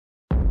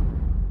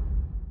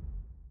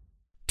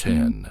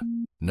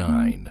10,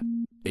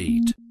 9,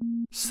 8,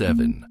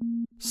 7,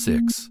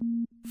 6,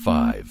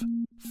 5,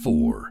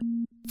 4,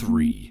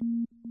 3,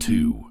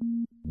 2,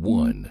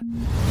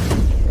 1.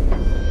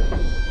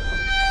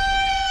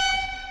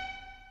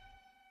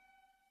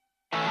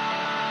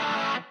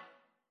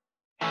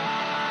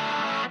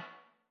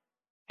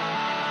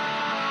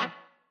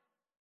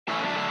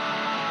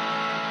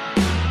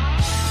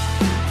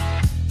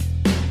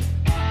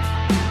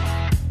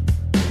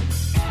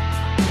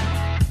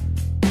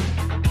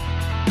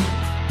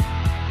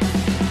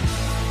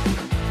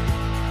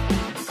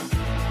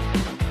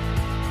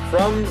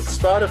 From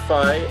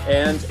Spotify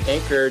and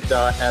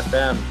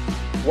Anchor.fm,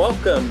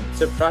 welcome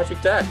to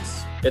Project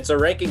X. It's a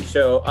ranking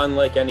show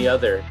unlike any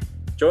other.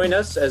 Join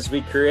us as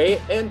we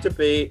create and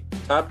debate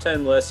top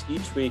 10 lists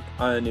each week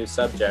on a new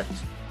subject,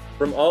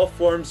 from all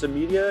forms of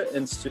media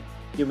and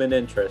human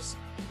interest.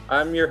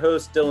 I'm your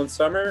host, Dylan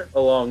Summer,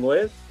 along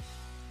with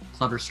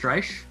Clever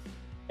Streich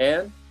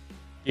and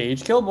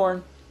Gage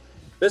Kilborn.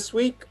 This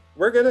week,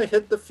 we're going to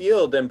hit the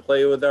field and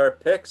play with our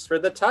picks for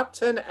the top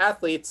 10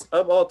 athletes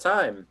of all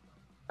time.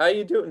 How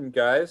you doing,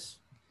 guys?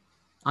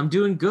 I'm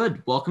doing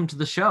good. Welcome to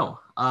the show.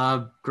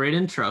 Great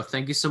intro.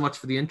 Thank you so much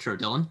for the intro,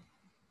 Dylan.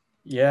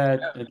 Yeah,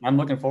 I'm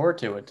looking forward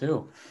to it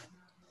too.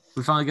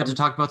 We finally got to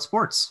talk about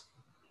sports.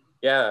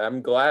 Yeah,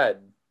 I'm glad.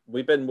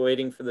 We've been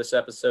waiting for this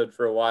episode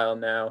for a while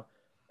now.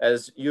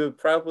 As you've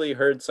probably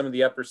heard some of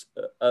the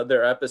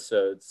other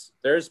episodes,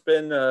 there's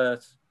been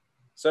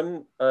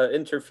some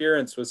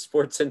interference with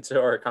sports into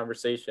our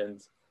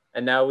conversations,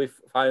 and now we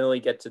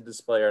finally get to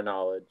display our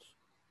knowledge.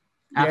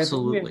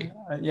 Absolutely.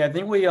 I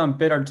think we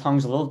bit our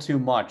tongues a little too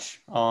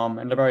much,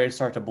 and they're ready to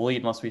start to bleed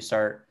unless we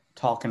start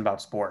talking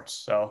about sports.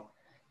 So,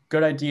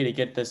 good idea to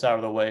get this out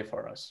of the way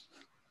for us.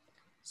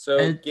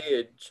 So,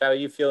 Gage, how are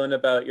you feeling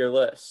about your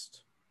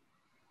list?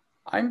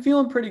 I'm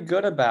feeling pretty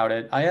good about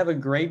it. I have a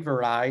great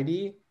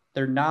variety.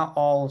 They're not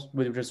all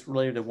just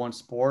related to one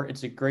sport.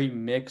 It's a great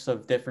mix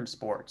of different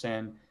sports,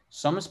 and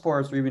some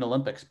sports are even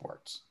Olympic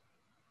sports.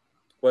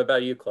 What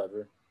about you,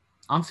 Clever?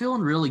 I'm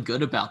feeling really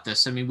good about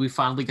this. I mean, we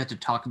finally get to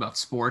talk about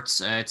sports.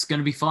 It's going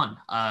to be fun.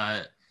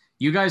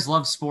 You guys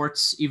love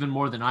sports even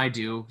more than I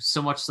do,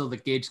 so much so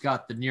that Gage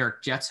got the New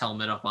York Jets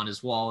helmet up on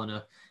his wall and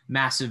a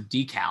massive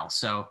decal.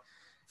 So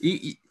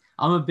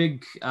I'm a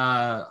big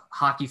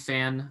hockey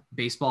fan,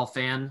 baseball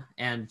fan,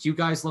 and you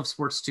guys love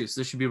sports too. So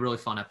this should be a really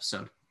fun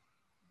episode.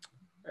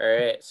 All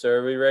right. So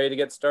are we ready to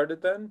get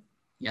started then?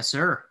 Yes,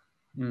 sir.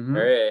 Mm-hmm.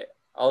 All right.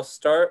 I'll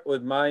start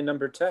with my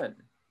number 10.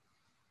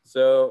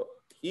 So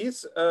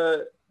he's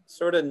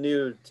sort of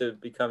new to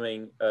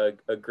becoming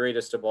a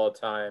greatest of all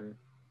time.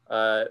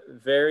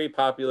 Very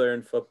popular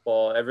in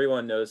football.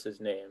 Everyone knows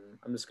his name.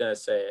 I'm just going to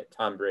say it,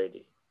 Tom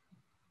Brady.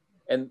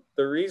 And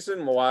the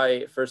reason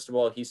why, first of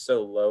all, he's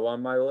so low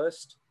on my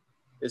list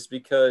is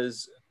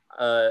because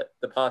the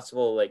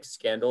possible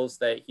scandals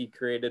that he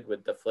created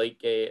with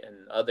Deflategate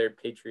and other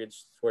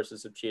Patriots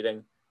sources of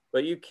cheating.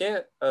 But you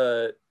can't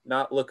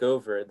not look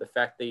over the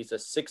fact that he's a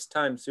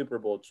 6-time Super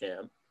Bowl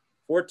champ,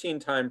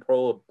 14-time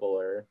Pro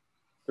Bowler,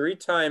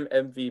 3-time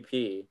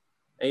MVP,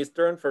 and he's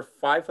thrown for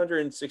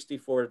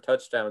 564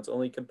 touchdowns,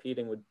 only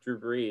competing with Drew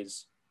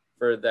Brees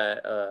for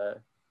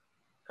that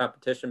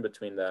competition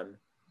between them.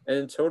 And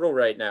in total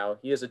right now,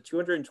 he has a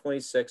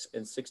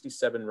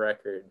 226-67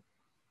 record.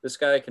 This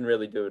guy can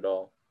really do it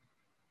all.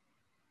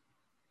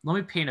 Let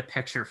me paint a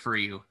picture for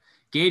you.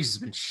 Gage has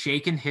been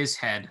shaking his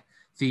head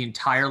the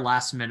entire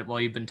last minute while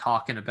you've been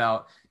talking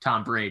about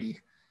Tom Brady.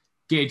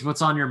 Gage,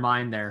 what's on your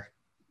mind there?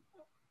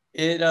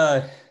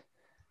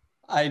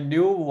 I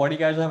knew what you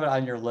guys have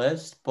on your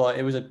list, but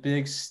it was a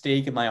big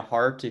stake in my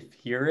heart to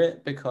hear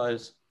it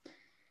because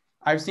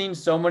I've seen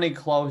so many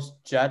close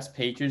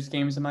Jets-Patriots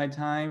games in my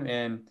time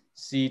and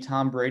see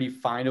Tom Brady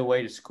find a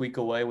way to squeak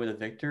away with a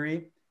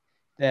victory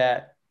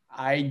that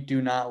I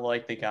do not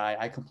like the guy.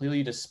 I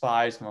completely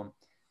despise him.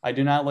 I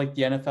do not like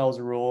the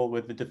NFL's rule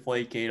with the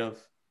Deflategate of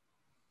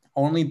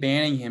only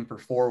banning him for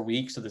 4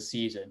 weeks of the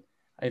season.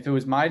 If it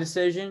was my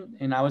decision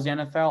and I was the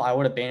NFL, I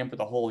would have banned him for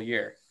the whole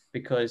year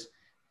because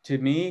to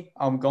me,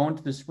 going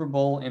to the Super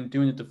Bowl and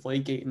doing the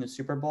Deflategate in the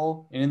Super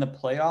Bowl and in the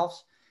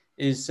playoffs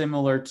is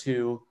similar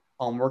to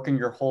working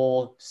your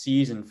whole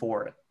season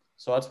for it.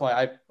 So that's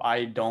why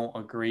I don't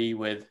agree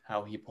with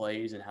how he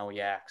plays and how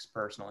he acts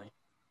personally.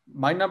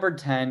 My number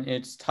 10,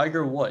 it's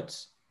Tiger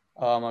Woods,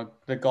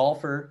 the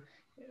golfer.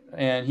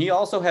 And he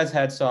also has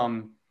had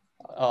some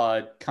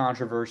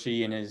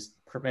controversy in his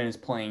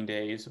playing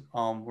days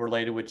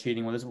related with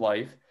cheating with his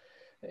wife.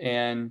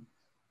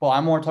 Well,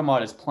 I'm more talking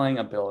about his playing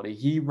ability.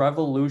 He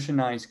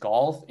revolutionized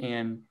golf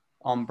and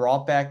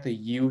brought back the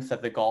youth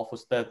that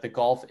the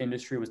golf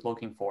industry was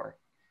looking for.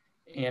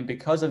 And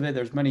because of it,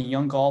 there's many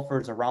young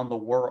golfers around the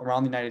world,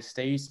 around the United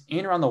States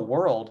and around the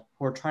world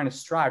who are trying to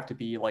strive to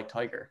be like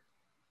Tiger.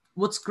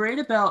 What's great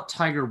about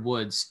Tiger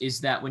Woods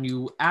is that when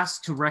you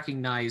ask to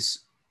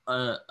recognize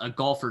a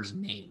golfer's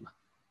name,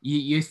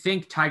 you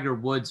think Tiger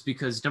Woods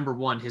because, number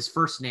one, his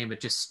first name, it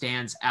just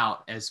stands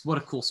out as what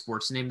a cool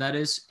sports name that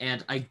is.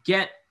 And I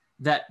get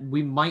that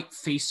we might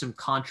face some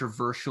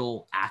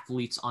controversial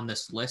athletes on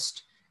this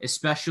list,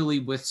 especially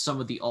with some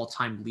of the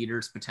all-time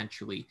leaders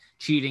potentially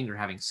cheating or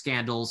having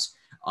scandals.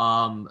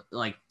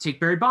 Like take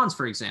Barry Bonds,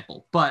 for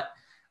example. But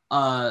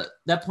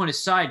that point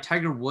aside,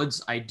 Tiger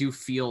Woods, I do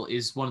feel,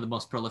 is one of the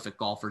most prolific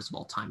golfers of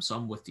all time. So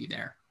I'm with you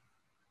there.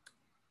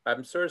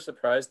 I'm sort of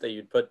surprised that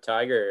you'd put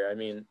Tiger. I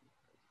mean,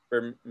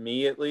 for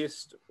me at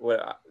least,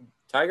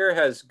 Tiger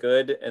has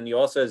good and he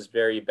also has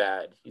very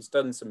bad. He's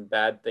done some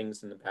bad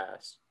things in the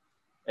past.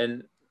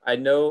 And I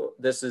know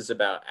this is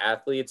about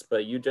athletes,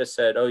 but you just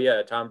said, oh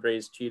yeah, Tom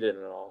Brady's cheated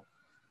and all.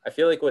 I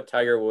feel like what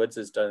Tiger Woods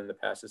has done in the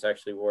past is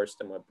actually worse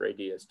than what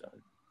Brady has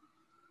done.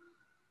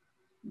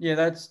 Yeah,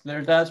 that's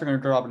we're going to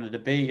draw up in the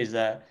debate is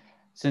that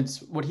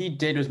since what he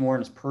did was more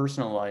in his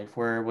personal life,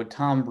 where what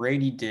Tom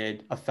Brady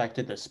did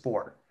affected the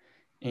sport,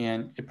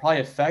 and it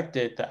probably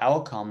affected the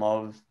outcome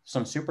of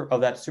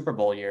that Super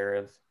Bowl year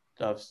of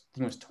I think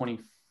it was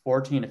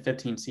 2014 to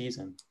 15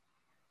 season.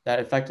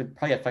 That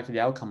probably affected the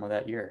outcome of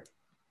that year.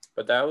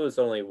 But that was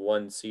only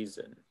one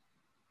season.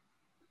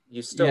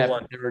 You still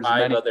won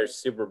 5 other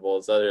Super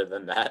Bowls other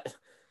than that.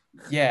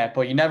 Yeah,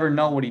 but you never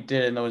know what he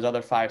did in those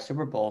other 5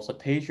 Super Bowls. The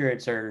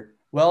Patriots are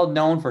well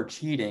known for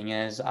cheating,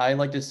 as I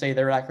like to say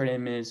their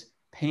acronym is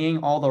paying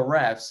all the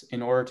refs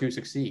in order to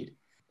succeed.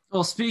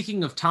 Well,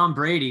 speaking of Tom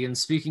Brady and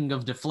speaking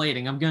of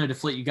deflating, I'm going to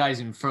deflate you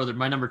guys even further.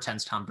 My number 10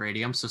 is Tom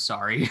Brady. I'm so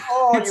sorry.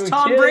 Oh, it's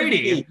Tom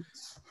Brady.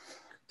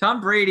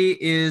 Tom Brady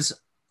is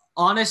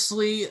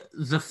honestly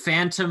the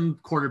phantom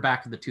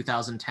quarterback of the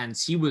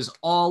 2010s. He was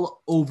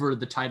all over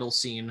the title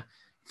scene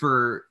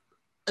for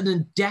a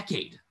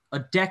decade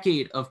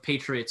of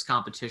Patriots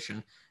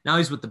competition. Now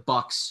he's with the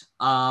Bucks.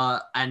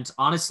 And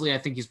honestly, I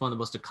think he's one of the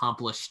most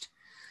accomplished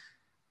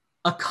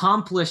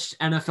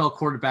NFL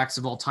quarterbacks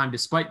of all time,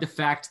 despite the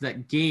fact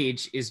that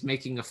Gage is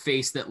making a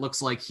face that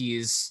looks like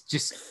he's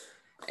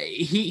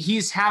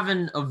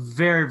having a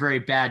very, very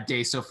bad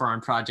day so far on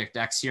Project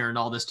X here and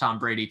all this Tom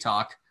Brady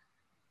talk.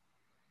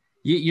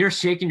 You're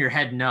shaking your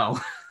head no.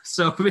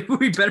 So maybe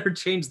we better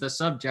change the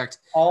subject.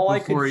 All I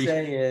could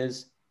say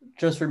is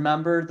just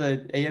remember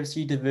the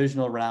AFC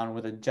divisional round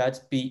where the Jets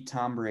beat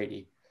Tom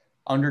Brady.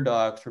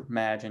 Underdogs,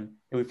 imagine,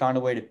 and we found a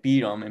way to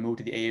beat them and move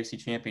to the AFC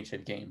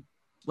Championship game.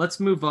 Let's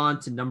move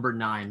on to number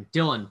 9.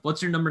 Dylan,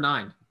 what's your number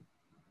 9?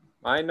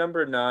 My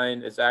number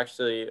 9 is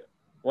actually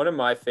one of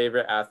my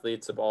favorite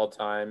athletes of all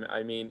time.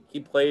 I mean,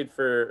 he played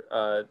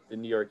for the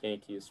New York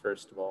Yankees,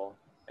 first of all,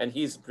 and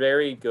he's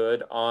very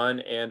good on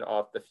and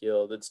off the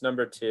field. It's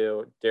number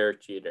 2,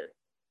 Derek Jeter.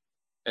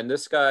 And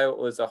this guy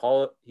was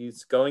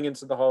he's going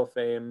into the Hall of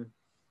Fame.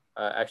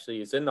 Actually,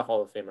 he's in the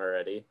Hall of Fame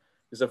already.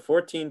 He's a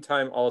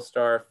 14-time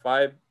All-Star,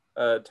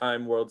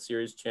 5-time World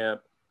Series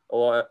champ,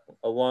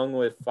 along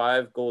with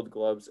 5 Gold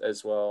Gloves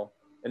as well.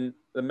 And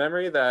the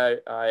memory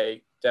that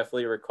I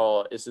definitely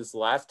recall is his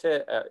last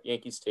hit at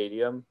Yankee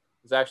Stadium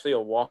was actually a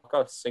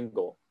walk-off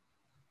single.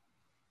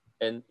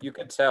 And you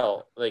could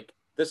tell, like,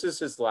 this is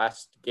his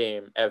last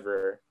game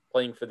ever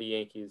playing for the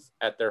Yankees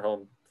at their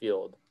home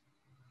field.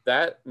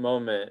 That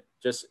moment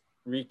just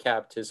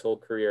recapped his whole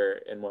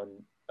career in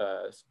one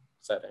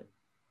setting.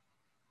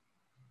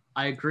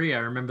 I agree. I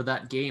remember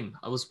that game.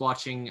 I was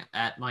watching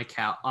at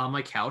on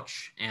my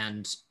couch,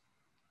 and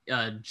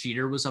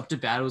Jeter was up to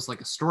bat. It was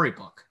like a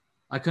storybook.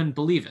 I couldn't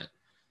believe it.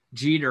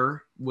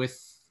 Jeter with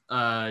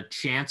a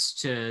chance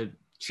to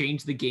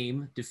change the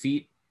game,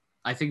 defeat,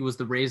 I think it was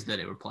the Rays that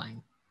they were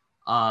playing.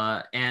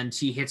 And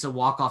he hits a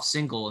walk-off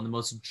single in the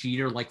most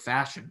Jeter-like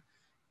fashion.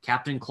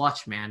 Captain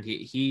Clutch, man.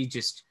 He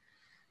just,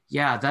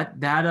 yeah,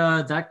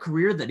 that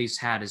career that he's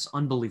had is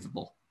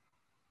unbelievable.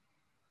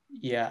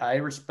 Yeah, I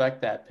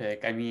respect that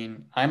pick. I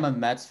mean, I'm a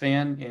Mets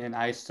fan, and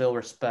I still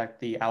respect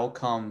the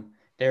outcome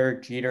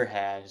Derek Jeter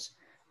has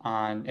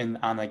on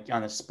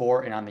the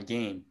sport and on the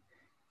game.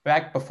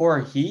 Back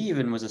before he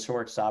even was a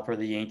shortstop for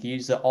the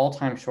Yankees, the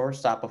all-time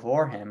shortstop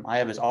before him, I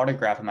have his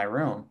autograph in my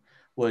room,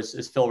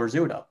 is Phil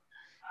Rizzuto.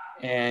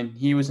 And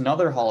he was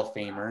another Hall of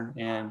Famer.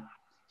 And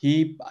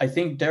I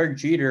think Derek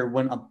Jeter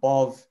went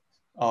above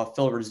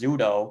Phil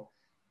Rizzuto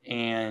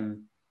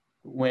and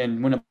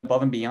went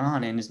above and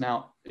beyond and is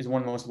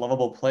one of the most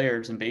lovable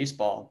players in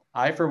baseball.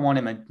 I, for one,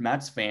 am a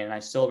Mets fan, and I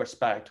still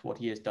respect what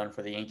he has done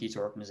for the Yankees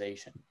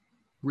organization.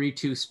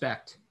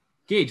 Respect.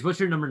 Gage, what's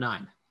your number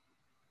 9?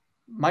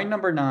 My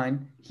number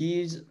 9,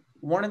 he's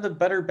one of the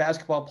better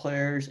basketball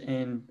players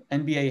in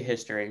NBA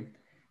history.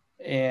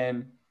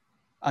 And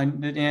I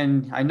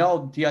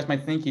know you guys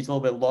might think he's a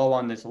little bit low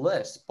on this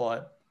list,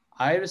 but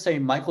I have to say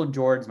Michael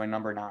Jordan's my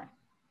number 9.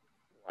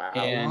 Wow.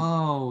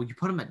 And you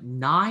put him at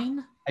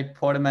 9? I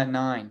put him at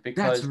 9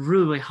 because that's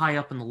really high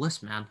up in the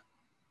list, man.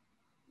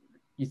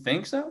 You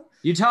think so?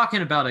 You're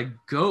talking about a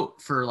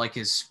GOAT for like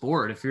his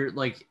sport. If you're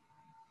like,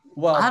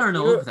 well, I don't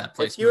know if that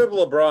place. If you have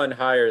LeBron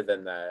higher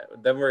than that,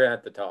 then we're gonna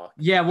have to talk.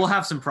 Yeah, we'll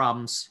have some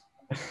problems.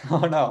 Oh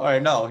no! All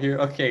right, no.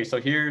 Here's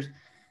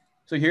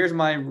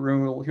my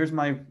rule. Here's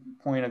my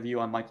point of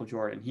view on Michael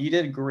Jordan. He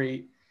did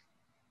great.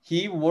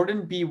 He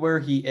wouldn't be where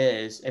he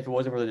is if it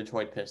wasn't for the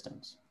Detroit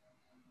Pistons,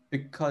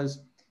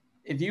 because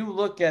if you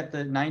look at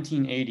the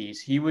 1980s,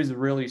 he was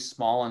really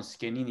small and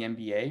skinny in the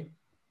NBA,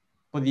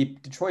 but the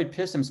Detroit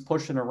Pistons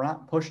pushed him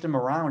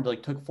around,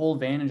 like took full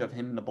advantage of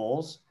him in the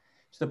Bulls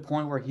to the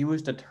point where he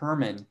was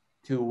determined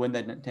to win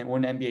the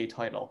NBA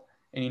title,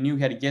 and he knew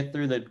he had to get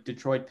through the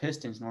Detroit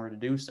Pistons in order to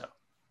do so.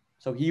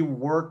 So he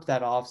worked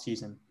that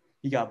offseason.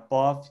 He got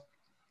buffed.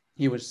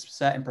 He was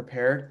set and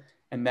prepared,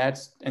 and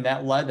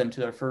that led them to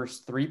their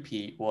first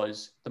three-peat,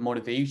 was the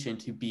motivation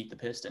to beat the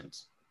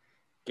Pistons.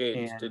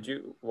 Gage, did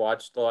you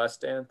watch The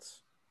Last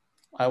Dance?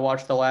 I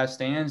watched The Last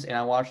Dance and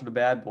I watched The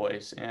Bad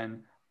Boys,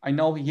 and I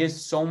know he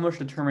has so much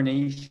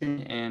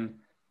determination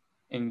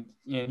and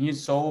he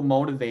is so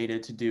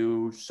motivated to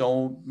do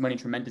so many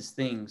tremendous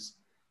things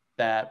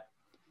that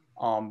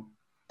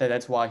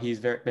that's why he's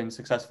been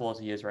successful as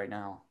he is right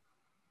now.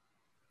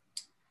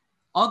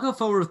 I'll go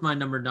forward with my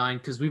number 9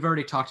 because we've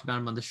already talked about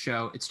him on the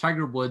show. It's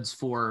Tiger Woods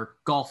for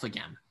golf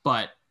again,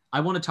 but I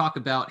want to talk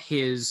about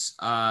his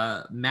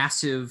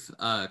massive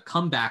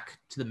comeback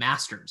to the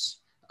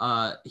Masters.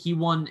 He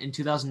won in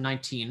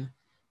 2019,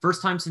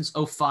 first time since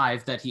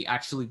 2005 that he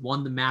actually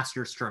won the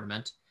Masters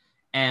tournament,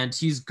 and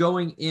he's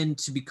going in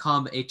to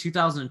become a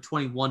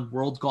 2021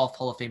 World Golf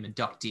Hall of Fame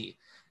inductee.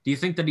 Do you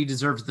think that he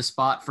deserves the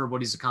spot for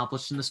what he's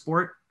accomplished in the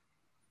sport?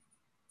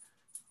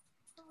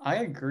 I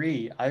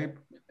agree.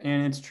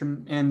 And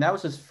that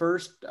was his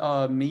first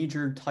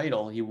major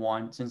title he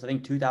won since I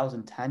think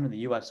 2010 with the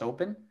U.S.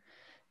 Open.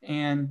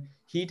 And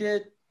I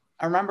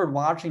remember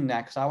watching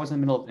that because I was in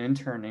the middle of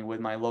interning with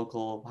my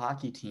local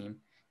hockey team,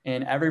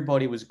 and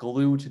everybody was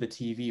glued to the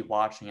TV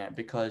watching it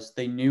because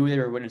they knew they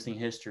were witnessing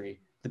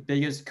history, the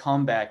biggest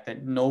comeback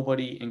that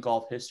nobody in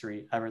golf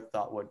history ever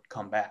thought would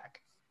come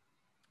back.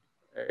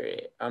 All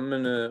right, I'm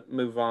going to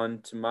move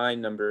on to my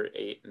number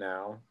 8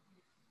 now.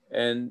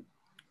 And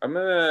I'm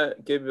going to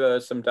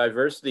give some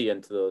diversity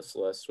into this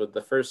list with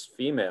the first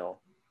female.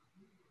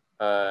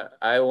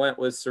 I went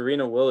with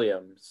Serena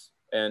Williams,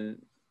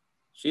 and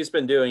she's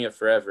been doing it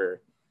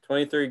forever.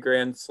 23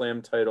 Grand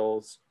Slam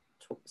titles,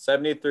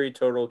 73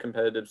 total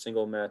competitive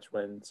single match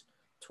wins,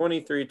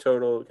 23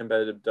 total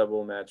competitive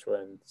double match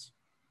wins.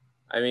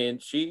 I mean,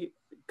 she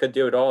could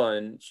do it all,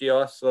 and she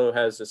also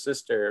has a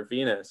sister,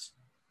 Venus.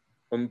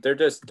 They're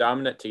just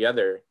dominant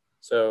together.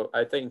 So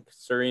I think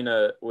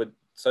Serena, with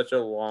such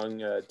a long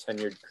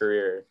tenured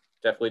career,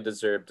 definitely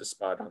deserved a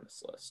spot on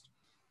this list.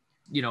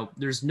 You know,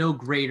 there's no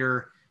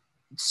greater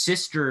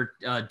sister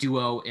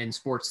duo in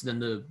sports than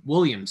the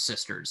Williams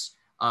sisters.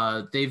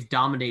 They've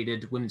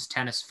dominated women's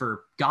tennis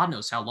for God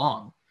knows how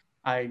long.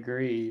 I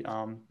agree.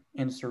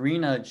 And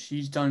Serena,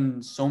 she's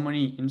done so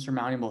many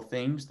insurmountable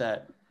things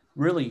that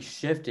really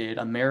shifted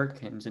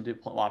Americans into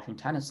watching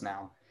tennis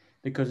now.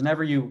 Because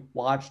whenever you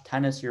watch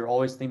tennis, you're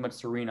always thinking about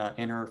Serena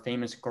and her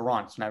famous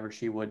grunts whenever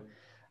she would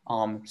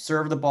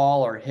serve the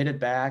ball or hit it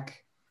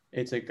back.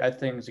 I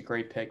think it's a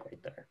great pick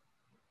right there.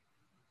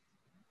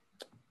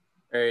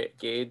 All right,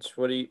 Gage,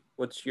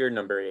 what's your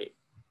number 8?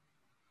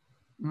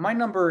 My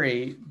number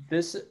 8,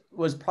 this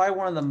was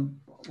probably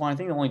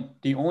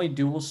the only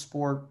dual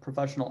sport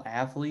professional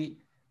athlete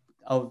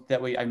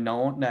that I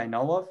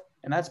know of,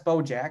 and that's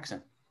Bo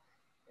Jackson.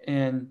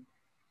 And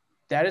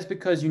that is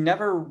because you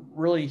never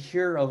really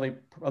hear of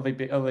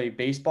a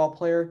baseball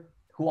player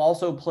who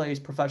also plays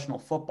professional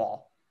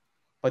football.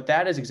 But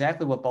that is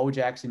exactly what Bo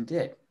Jackson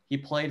did. He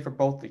played for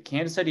both the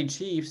Kansas City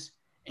Chiefs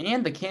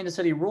and the Kansas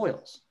City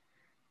Royals.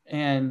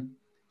 And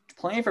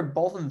playing for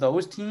both of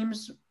those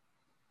teams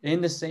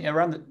and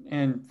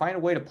find a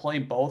way to play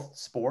both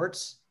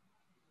sports,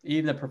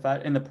 even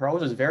in the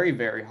pros, is very,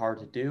 very hard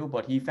to do,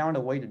 but he found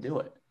a way to do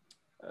it.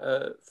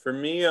 For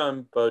me,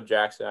 Bo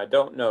Jackson, I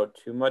don't know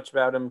too much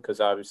about him because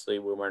obviously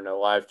we weren't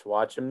alive to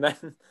watch him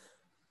then.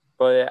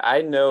 But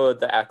I know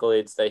the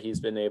accolades that he's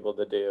been able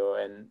to do,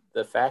 and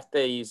the fact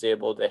that he's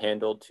able to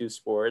handle 2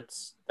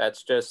 sports,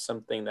 that's just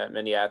something that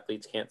many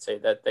athletes can't say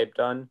that they've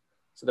done.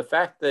 So the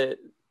fact that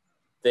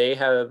they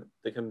have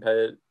the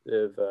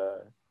competitive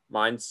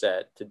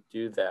mindset to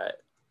do that,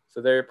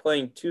 so they're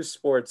playing 2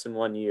 sports in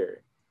 1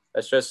 year,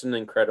 that's just an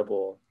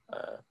incredible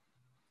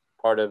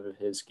part of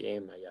his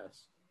game, I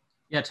guess.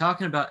 Yeah,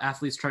 talking about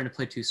athletes trying to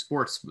play 2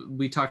 sports,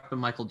 we talked about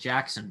Michael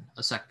Jackson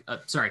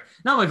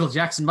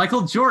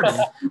Michael Jordan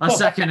a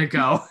second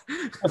ago.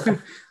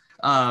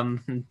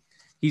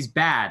 He's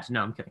bad.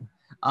 No, I'm kidding.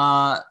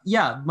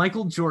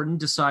 Michael Jordan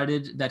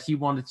decided that he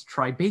wanted to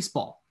try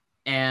baseball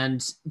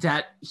and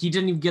that he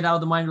didn't even get out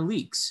of the minor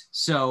leagues.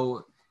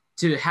 So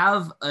to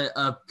have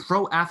a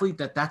pro athlete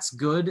that's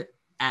good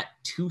at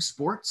 2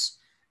 sports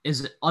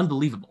is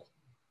unbelievable.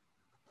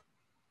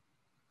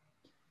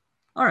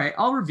 All right,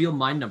 I'll reveal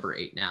my number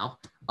 8 now.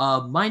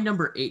 My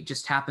number 8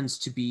 just happens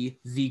to be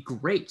the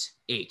Great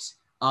 8,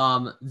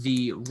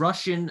 the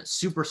Russian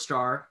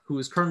superstar who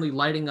is currently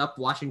lighting up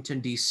Washington,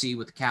 D.C.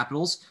 with the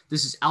Capitals.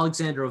 This is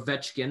Alexander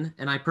Ovechkin,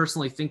 and I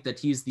personally think that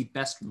he's the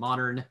best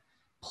modern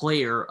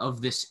player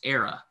of this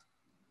era.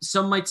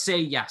 Some might say,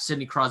 yeah,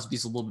 Sidney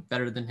Crosby's a little bit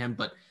better than him,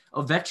 but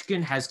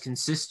Ovechkin has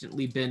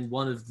consistently been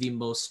one of the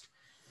most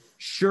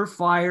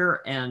surefire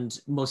and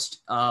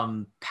most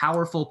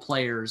powerful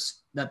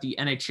players that the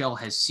NHL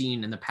has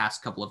seen in the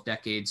past couple of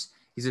decades.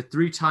 He's a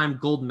 3-time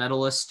gold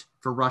medalist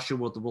for Russia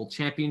with the World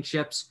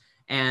Championships,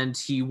 and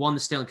he won the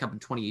Stanley Cup in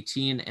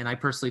 2018. And I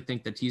personally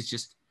think that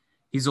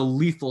he's a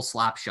lethal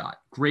slap shot.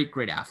 Great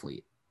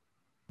athlete.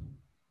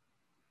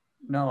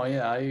 No,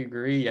 yeah, I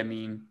agree. I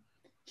mean,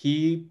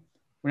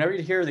 whenever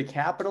you hear the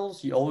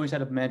Capitals, you always had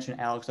to mention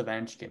Alex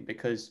Ovechkin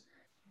because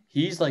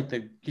he's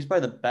probably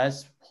the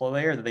best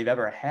player that they've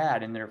ever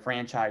had in their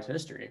franchise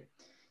history.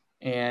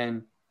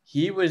 And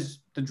he was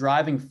the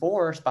driving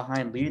force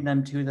behind leading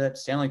them to that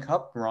Stanley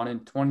Cup run in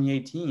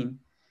 2018.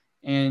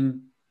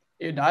 And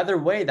either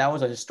way, that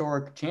was a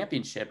historic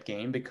championship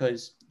game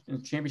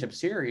championship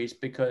series,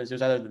 because it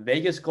was either the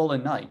Vegas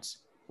Golden Knights,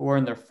 who were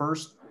in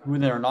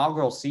their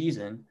inaugural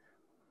season,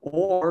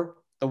 or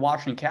the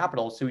Washington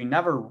Capitals, who we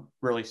never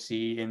really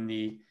see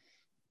into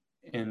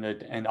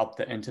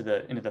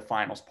the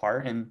finals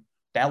part. And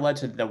that led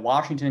to the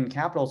Washington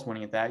Capitals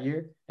winning it that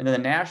year, and then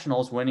the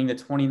Nationals winning the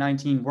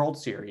 2019 World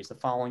Series the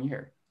following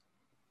year.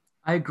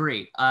 I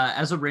agree.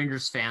 As a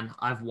Rangers fan,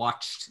 I've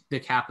watched the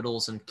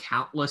Capitals in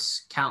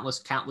countless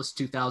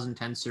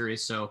 2010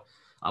 series. So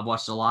I've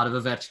watched a lot of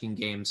Ovechkin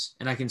games,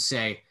 and I can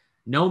say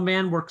no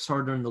man works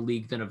harder in the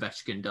league than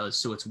Ovechkin does.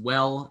 So it's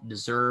well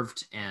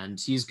deserved, and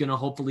he's going to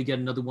hopefully get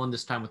another one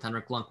this time with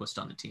Henrik Lundqvist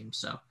on the team.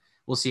 So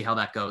we'll see how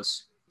that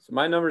goes. So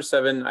my number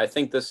 7, I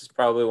think this is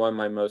probably one of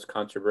my most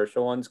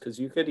controversial ones because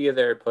you could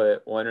either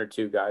put one or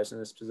two guys in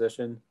this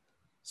position.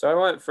 So I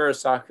went for a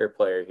soccer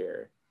player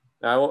here.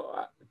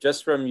 Now,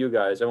 just from you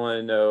guys, I want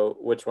to know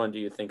which one do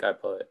you think I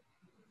put?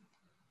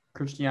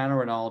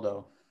 Cristiano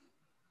Ronaldo.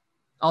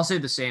 I'll say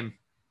the same.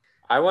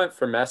 I went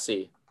for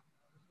Messi.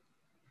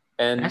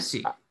 And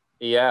Messi.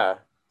 Yeah.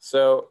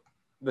 So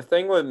the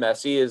thing with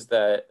Messi is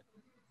that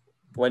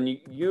when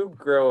you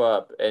grow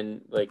up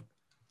and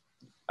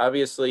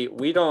obviously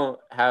we don't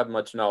have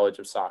much knowledge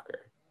of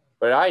soccer,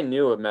 but I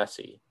knew of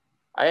Messi.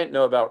 I didn't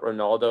know about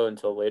Ronaldo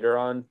until later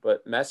on,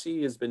 but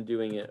Messi has been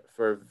doing it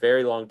for a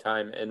very long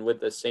time and with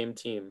the same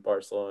team,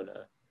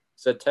 Barcelona.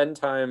 He's a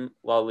 10-time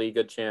La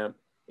Liga champ,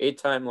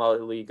 8-time La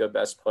Liga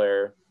best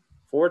player,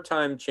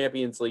 4-time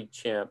Champions League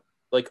champ.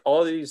 Like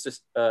all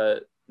these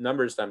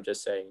numbers I'm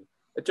just saying,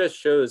 it just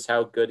shows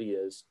how good he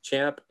is.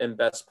 Champ and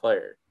best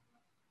player.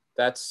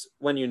 That's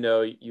when you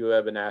know you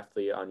have an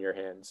athlete on your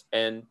hands.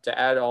 And to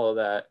add all of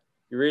that,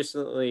 he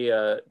recently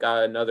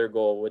got another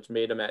goal, which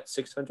made him at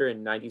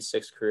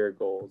 696 career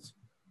goals,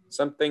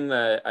 something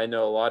that I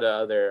know a lot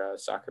of other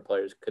soccer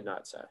players could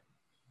not say.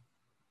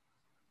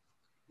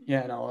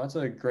 Yeah, no, that's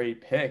a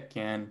great pick.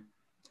 And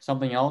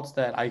something else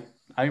that I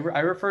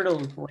refer to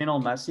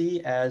Lionel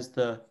Messi as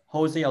the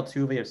Jose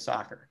Altuve of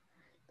soccer,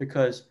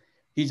 because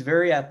he's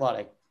very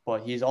athletic,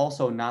 but he's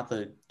also not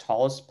the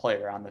tallest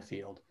player on the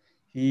field.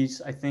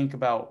 He's, I think,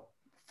 about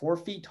 4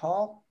 feet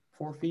tall,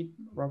 4 feet,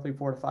 roughly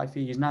 4 to 5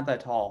 feet. He's not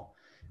that tall.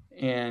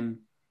 And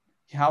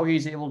how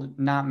he's able to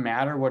not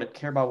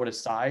care about what his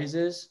size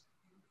is,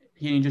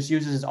 he just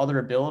uses his other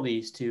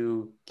abilities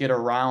to get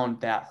around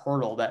that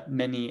hurdle that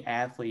many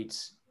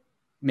athletes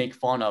make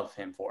fun of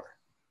him for.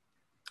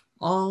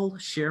 I'll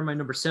share my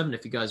number 7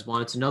 if you guys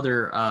want. It's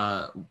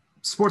another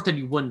sport that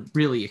you wouldn't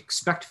really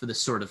expect for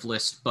this sort of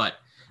list, but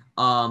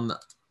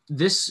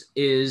this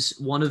is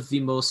one of the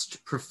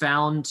most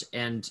profound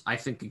and I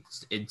think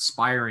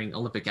inspiring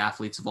Olympic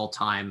athletes of all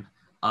time.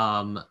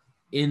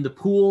 In the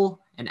pool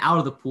and out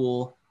of the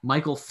pool,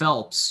 Michael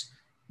Phelps,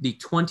 the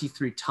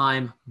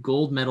 23-time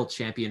gold medal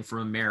champion from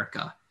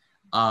America,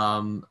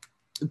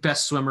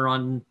 best swimmer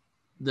on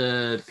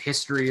the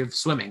history of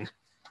swimming.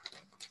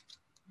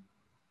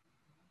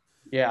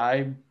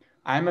 Yeah,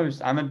 I'm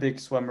a big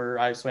swimmer.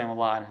 I swam a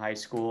lot in high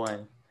school,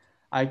 and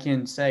I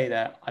can say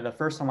that the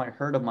first time I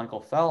heard of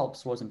Michael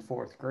Phelps was in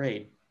 4th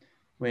grade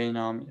when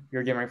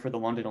you're getting ready for the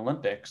London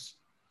Olympics.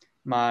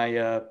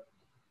 My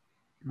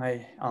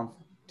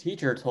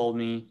teacher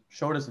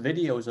showed us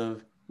videos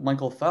of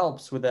Michael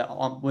Phelps with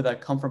that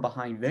come from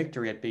behind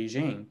victory at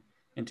Beijing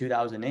in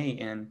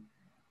 2008, and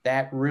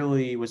that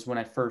really was when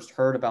I first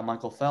heard about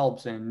Michael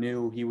Phelps and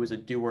knew he was a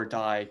do or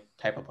die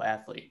type of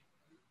athlete.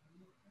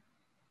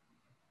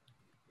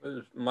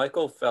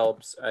 Michael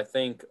Phelps, I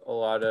think a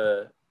lot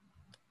of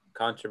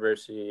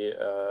controversy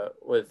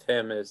with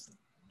him is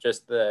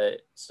just that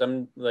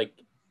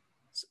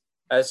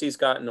as he's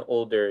gotten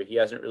older, he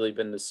hasn't really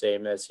been the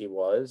same as he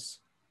was.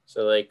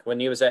 So when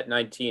he was at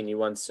 19, he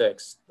won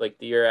 6. The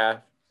year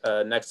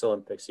after next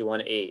Olympics, he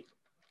won 8.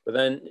 But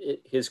then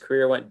his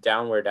career went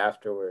downward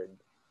afterward.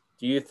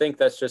 Do you think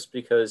that's just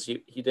because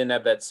he didn't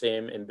have that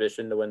same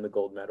ambition to win the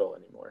gold medal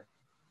anymore?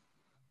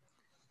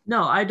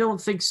 No, I don't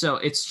think so.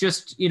 It's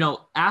just,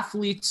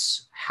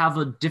 athletes have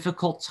a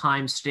difficult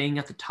time staying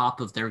at the top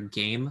of their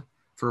game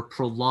for a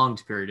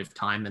prolonged period of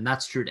time, and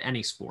that's true to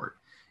any sport.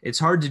 It's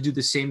hard to do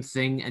the same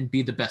thing and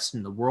be the best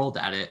in the world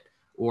at it,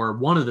 or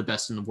one of the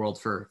best in the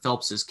world for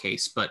Phelps's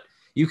case, but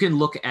you can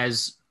look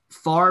as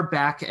far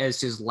back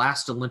as his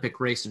last Olympic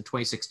race in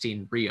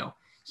 2016 Rio.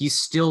 He's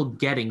still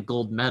getting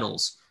gold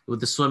medals with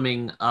the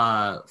swimming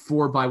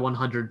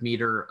 4x100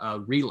 meter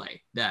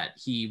relay that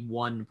he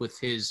won with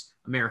his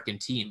American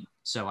team.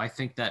 So I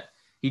think that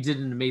he did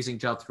an amazing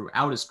job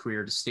throughout his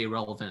career to stay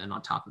relevant and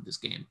on top of his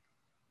game.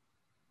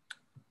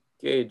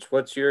 Gage,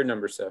 what's your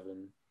number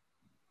 7?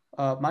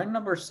 My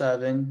number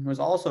 7 was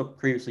also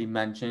previously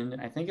mentioned.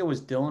 I think it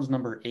was Dylan's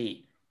number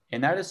 8,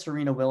 and that is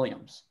Serena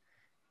Williams.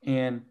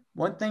 And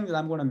one thing that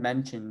I'm going to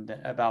mention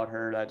about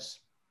her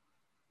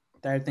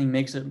that I think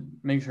makes it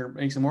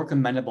more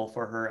commendable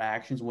for her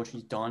actions, what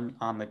she's done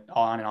on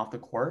and off the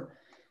court,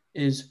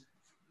 is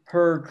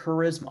her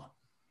charisma.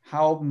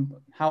 How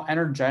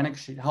energetic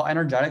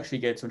she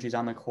gets when she's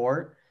on the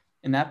court,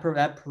 and that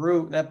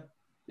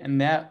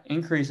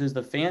increases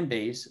the fan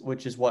base,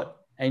 which is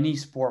what any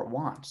sport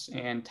wants.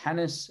 And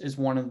tennis is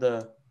one of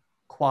the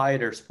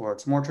quieter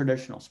sports, more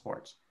traditional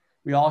sports.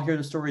 We all hear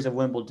the stories of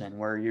Wimbledon,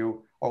 where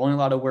you are only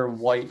allowed to wear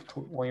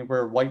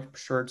white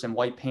shirts and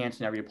white pants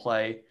whenever you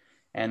play,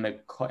 and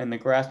the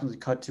grass was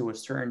cut to a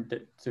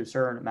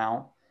certain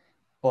amount.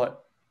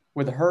 But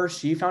with her,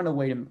 she found a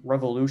way to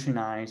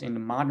revolutionize and to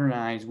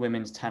modernize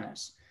women's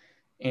tennis.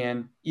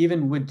 And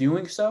even with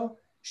doing so,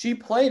 she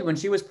played when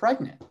she was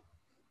pregnant.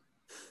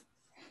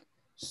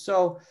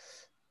 So,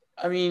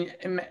 I mean,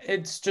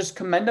 it's just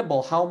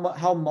commendable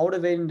how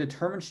motivated and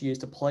determined she is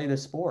to play the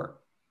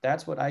sport.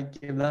 That's what I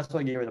gave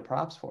her the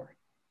props for.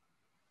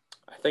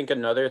 I think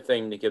another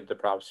thing to give the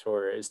props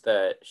for is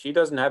that she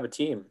doesn't have a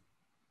team.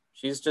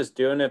 She's just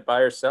doing it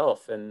by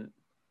herself, and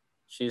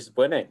she's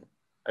winning.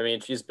 I mean,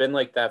 she's been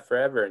like that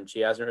forever, and she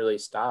hasn't really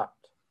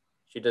stopped.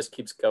 She just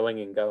keeps going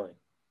and going.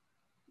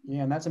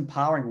 Yeah, and that's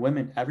empowering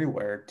women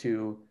everywhere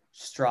to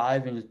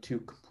strive and to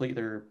complete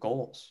their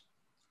goals.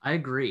 I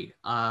agree.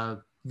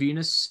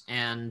 Venus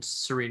and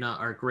Serena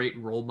are great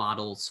role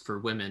models for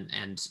women.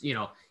 And,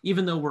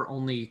 even though we're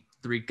only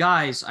 3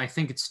 guys, I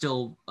think it's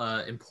still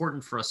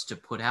important for us to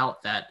put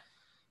out that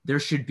there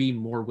should be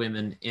more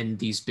women in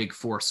these big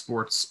 4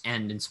 sports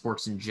and in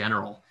sports in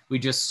general. We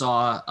just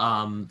saw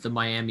the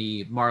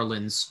Miami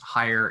Marlins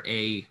hire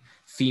a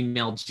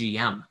female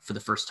GM for the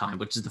first time,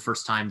 which is the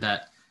first time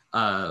that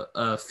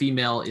a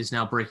female is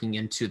now breaking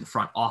into the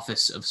front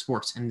office of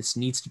sports, and this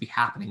needs to be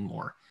happening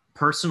more.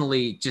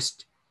 Personally,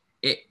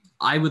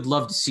 I would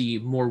love to see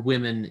more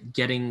women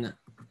getting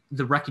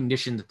the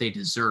recognition that they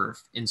deserve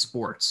in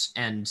sports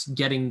and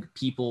getting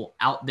people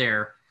out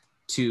there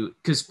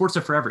because sports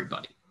are for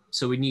everybody.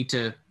 So we need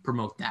to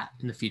promote that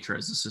in the future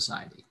as a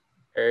society.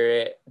 All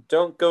right,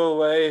 don't go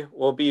away.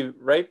 We'll be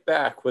right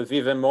back with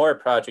even more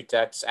Project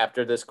X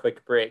after this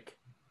quick break.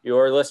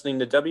 You're listening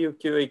to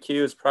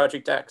WQAQ's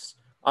Project X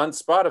on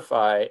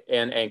Spotify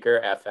and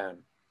Anchor FM.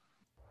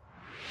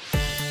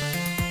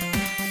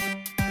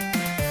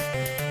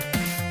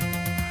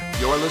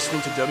 You're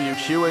listening to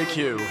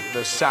WQAQ, the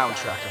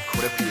soundtrack of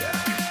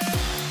Quinnipiac.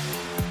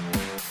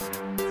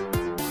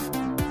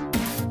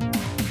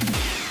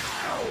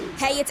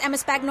 Hey, it's Emma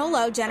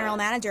Spagnolo, General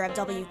Manager of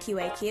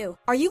WQAQ.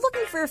 Are you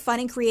looking for a fun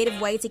and creative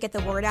way to get the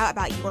word out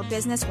about your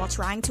business while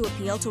trying to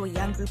appeal to a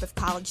young group of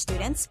college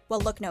students? Well,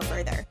 look no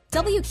further.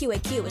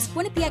 WQAQ is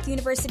Quinnipiac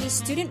University's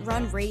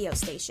student-run radio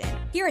station.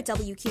 Here at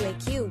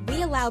WQAQ,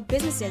 we allow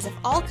businesses of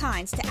all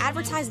kinds to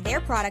advertise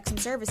their products and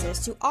services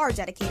to our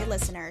dedicated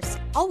listeners.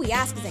 All we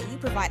ask is that you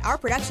provide our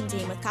production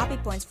team with copy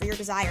points for your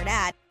desired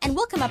ad, and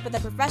we'll come up with a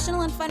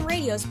professional and fun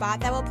radio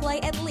spot that will play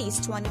at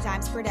least 20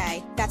 times per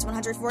day. That's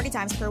 140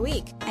 times per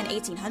week, and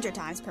 1,800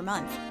 times per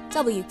month.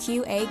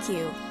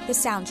 WQAQ, the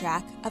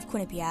soundtrack of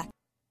Quinnipiac.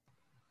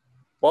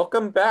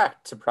 Welcome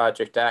back to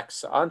Project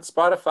X on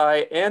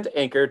Spotify and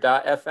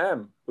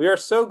Anchor.fm. We are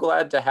so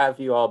glad to have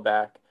you all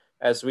back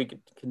as we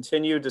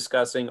continue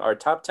discussing our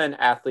top 10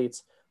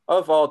 athletes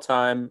of all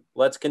time.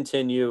 Let's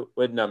continue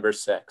with number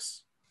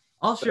 6.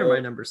 I'll share my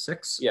number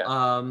 6.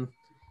 Yeah.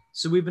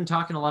 So we've been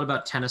talking a lot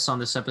about tennis on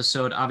this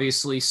episode.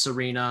 Obviously,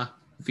 Serena,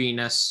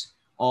 Venus,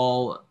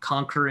 all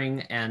conquering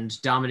and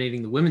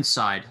dominating the women's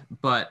side.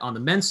 But on the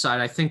men's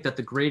side, I think that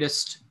the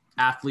greatest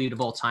athlete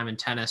of all time in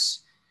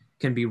tennis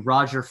can be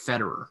Roger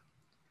Federer.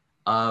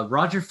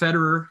 Roger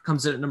Federer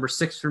comes in at number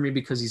 6 for me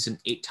because he's an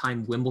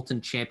 8-time Wimbledon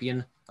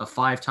champion, a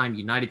 5-time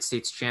United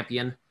States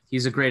champion.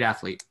 He's a great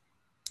athlete.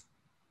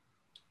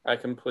 I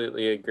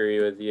completely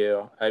agree with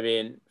you. I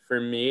mean, for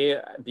me,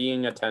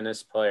 being a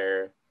tennis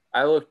player,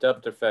 I looked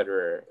up to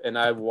Federer and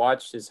I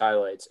watched his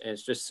highlights, and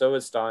it's just so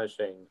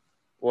astonishing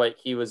what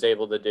he was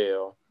able to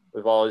do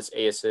with all his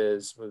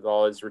aces, with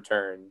all his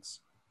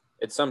returns.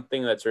 It's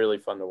something that's really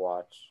fun to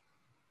watch.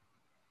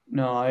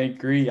 No, I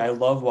agree. I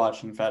love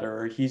watching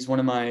Federer. He's one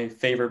of my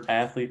favorite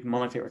athletes, one of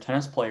my favorite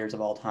tennis players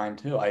of all time,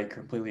 too. I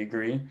completely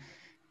agree.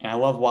 And I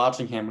love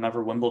watching him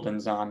whenever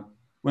Wimbledon's on.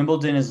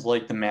 Wimbledon is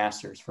like the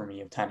Masters for me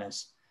of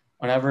tennis.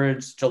 Whenever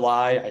it's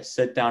July, I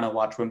sit down and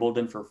watch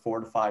Wimbledon for 4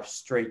 to 5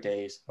 straight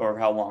days, or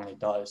how long it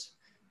does.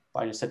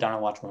 I just sit down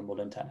and watch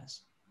Wimbledon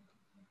tennis.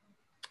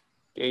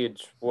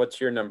 Gage, what's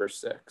your number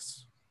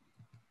 6?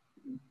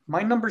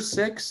 My number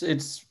 6,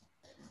 it's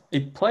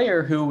a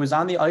player who was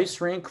on the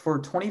ice rink for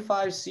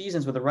 25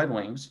 seasons with the Red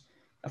Wings,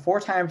 a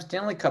 4-time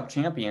Stanley Cup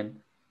champion.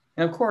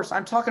 And of course,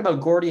 I'm talking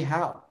about Gordie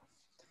Howe.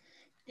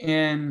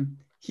 And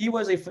he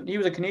was a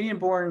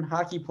Canadian-born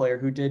hockey player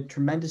who did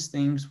tremendous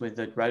things with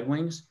the Red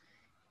Wings.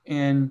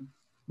 And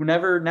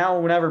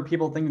whenever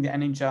people think of the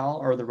NHL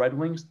or the Red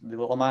Wings,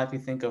 they'll automatically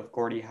think of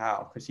Gordie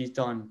Howe because he's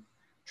done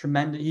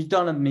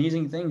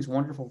amazing things,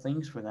 wonderful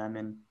things for them,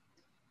 and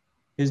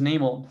his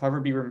name will ever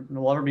be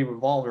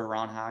revolved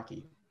around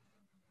hockey.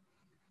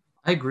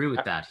 I agree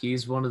with that.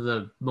 He's one of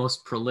the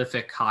most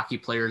prolific hockey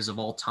players of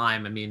all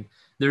time. I mean,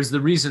 there's the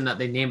reason that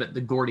they name it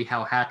the Gordie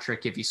Howe hat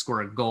trick if you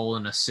score a goal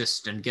and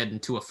assist and get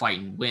into a fight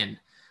and win.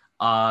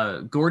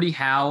 Gordie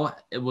Howe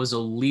was a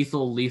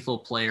lethal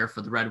player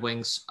for the Red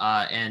Wings,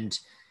 and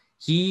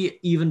he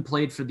even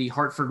played for the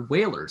Hartford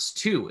Whalers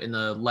too in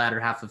the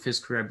latter half of his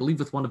career, I believe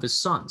with one of his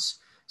sons.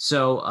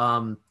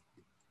 So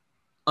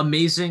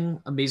amazing,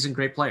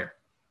 great player.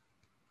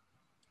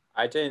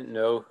 I didn't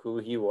know who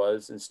he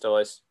was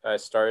until I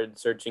started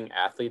searching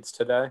athletes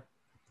today.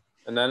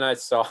 And then I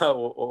saw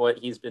what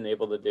he's been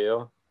able to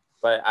do.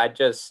 But I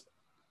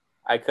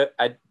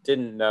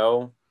didn't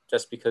know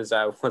just because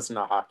I wasn't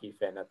a hockey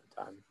fan at the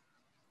time.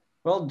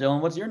 Well,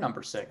 Dylan, what's your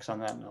number 6 on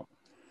that note?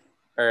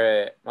 All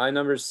right. My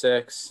number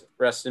 6,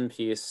 rest in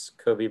peace,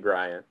 Kobe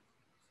Bryant.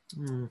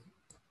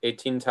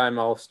 18-time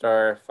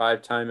All-Star,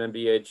 5-time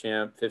NBA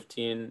champ,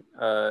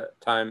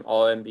 15-time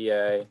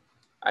All-NBA.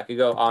 I could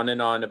go on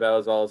and on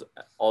about all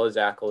his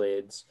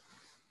accolades.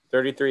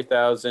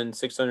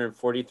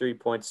 33,643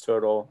 points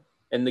total.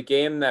 And the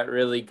game that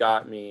really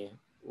got me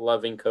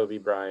loving Kobe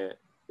Bryant,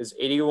 his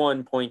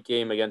 81-point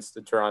game against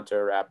the Toronto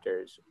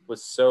Raptors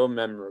was so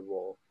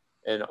memorable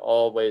in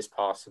all ways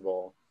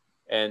possible.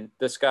 And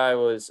this guy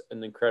was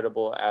an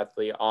incredible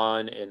athlete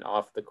on and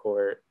off the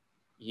court.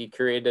 He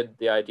created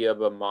the idea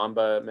of a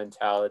Mamba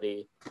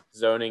mentality,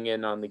 zoning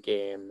in on the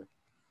game,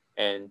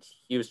 and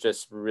he was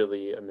just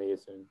really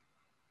amazing.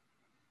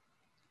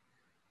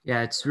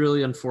 Yeah, it's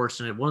really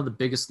unfortunate. One of the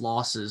biggest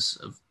losses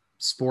of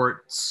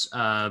sports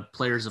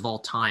players of all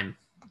time.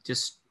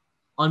 Just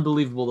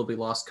unbelievable that we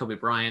lost Kobe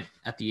Bryant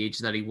at the age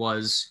that he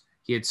was.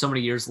 He had so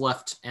many years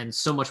left and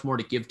so much more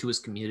to give to his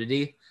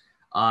community.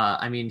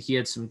 I mean, he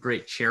had some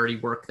great charity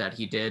work that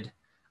he did.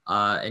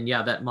 And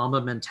yeah, that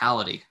Mamba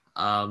mentality,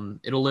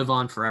 it'll live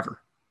on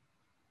forever.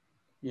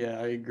 Yeah,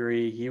 I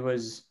agree.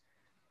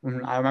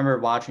 I remember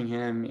watching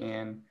him,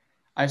 and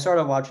I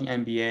started watching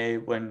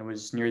NBA when it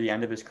was near the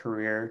end of his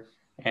career,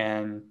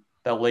 and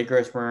the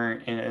Lakers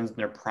weren't in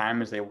their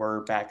prime as they were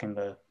back in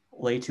the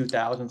late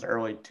 2000s,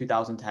 early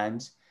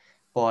 2010s.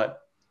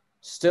 But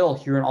still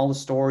hearing all the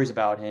stories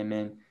about him,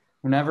 and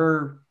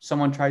whenever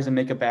someone tries to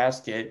make a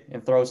basket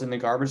and throws it in the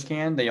garbage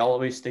can, they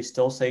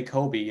still say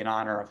Kobe in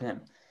honor of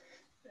him.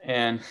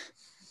 And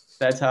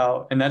that's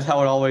how it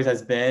always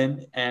has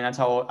been. And that's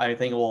how I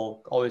think it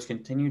will always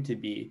continue to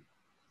be,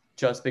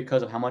 just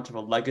because of how much of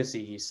a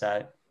legacy he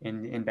set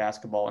in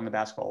basketball, in the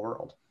basketball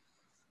world.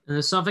 And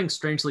there's something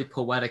strangely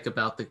poetic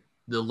about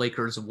the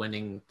Lakers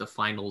winning the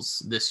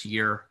finals this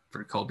year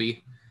for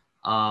Kobe.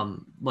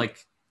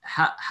 Like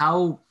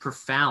how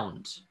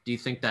profound do you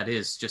think that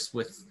is, just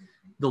with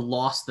the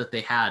loss that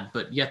they had,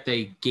 but yet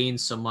they gained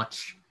so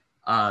much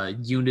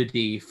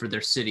unity for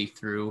their city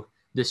through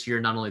this year,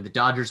 not only the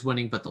Dodgers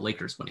winning, but the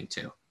Lakers winning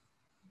too.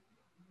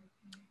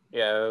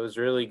 Yeah, it was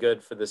really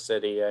good for the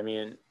city. I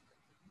mean,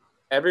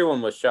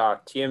 everyone was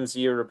shocked.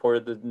 TMZ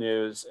reported the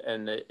news,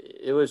 and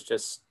it was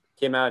just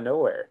came out of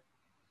nowhere.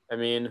 I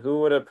mean,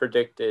 who would have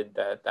predicted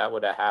that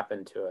would have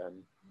happened to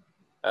him,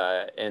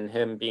 and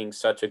him being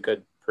such a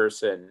good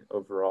person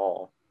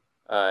overall?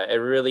 It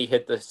really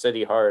hit the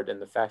city hard,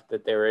 and the fact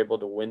that they were able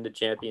to win the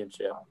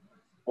championship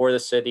for the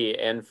city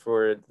and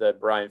for the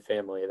Bryant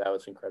family, that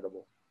was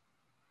incredible.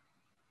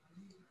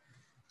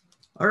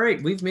 All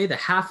right, we've made the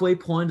halfway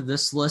point of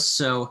this list,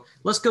 so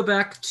let's go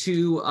back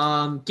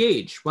to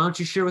Gage. Why don't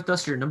you share with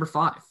us your number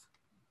 5?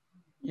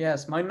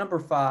 Yes, my number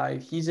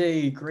 5, he's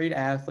a great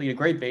athlete, a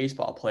great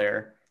baseball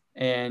player,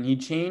 and he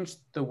changed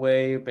the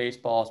way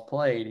baseball is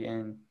played.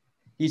 And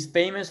he's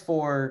famous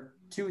for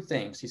 2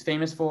 things. He's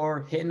famous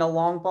for hitting a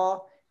long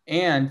ball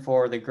and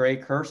for the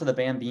great curse of the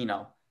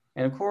Bambino.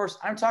 And of course,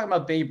 I'm talking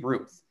about Babe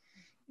Ruth.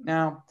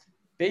 Now,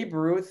 Babe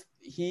Ruth,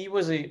 he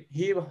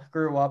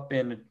grew up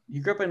in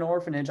an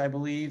orphanage, I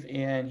believe,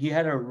 and he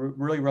had a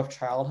really rough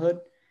childhood.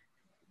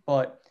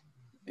 But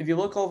if you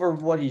look over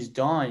what he's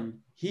done,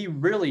 he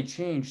really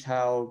changed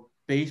how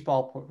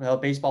baseball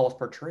was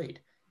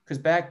portrayed. Because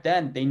back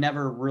then, they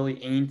never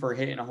really aimed for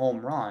hitting a home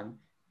run.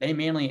 They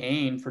mainly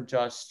aimed for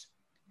just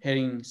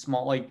hitting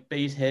small, like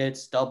base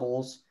hits,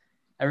 doubles.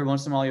 Every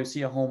once in a while, you'll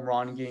see a home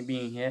run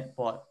being hit,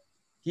 but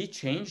he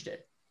changed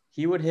it.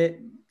 He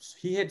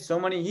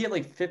hit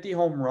like 50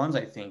 home runs,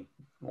 I think,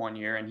 one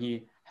year, and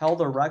he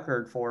held a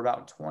record for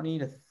about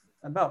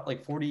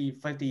 40,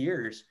 50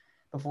 years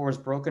before it was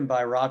broken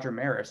by Roger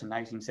Maris in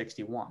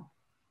 1961.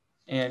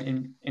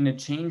 And it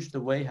changed the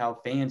way how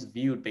fans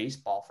viewed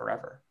baseball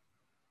forever.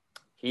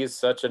 He's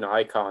such an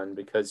icon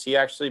because he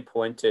actually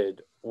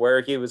pointed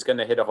where he was going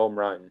to hit a home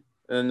run.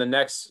 And then the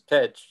next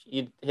pitch,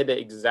 he hit it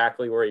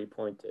exactly where he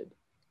pointed.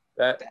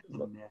 That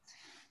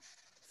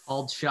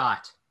called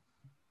shot.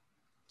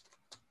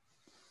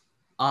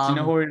 Do you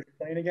know who he was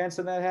playing against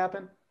when that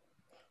happened?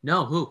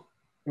 No, who?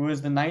 It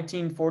was the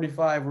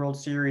 1945 World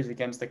Series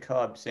against the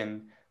Cubs.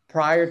 And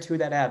prior to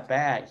that at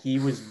bat, he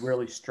was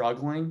really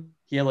struggling.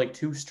 He had like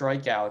 2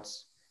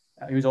 strikeouts.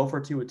 He was 0 for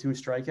 2 with 2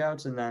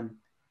 strikeouts. And then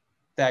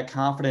that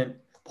confident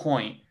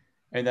point,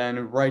 and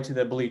then right to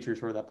the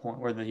bleachers where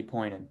he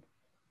pointed.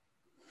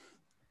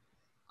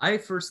 I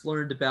first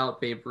learned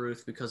about Babe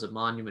Ruth because of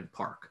Monument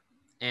Park.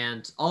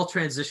 And I'll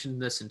transition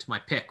this into my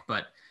pick,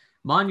 but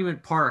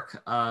Monument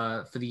Park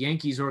for the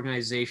Yankees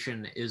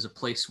organization is a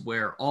place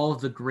where all of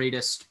the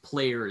greatest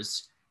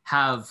players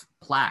have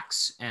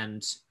plaques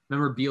and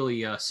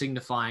memorabilia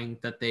signifying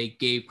that they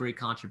gave great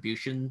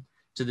contribution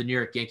to the New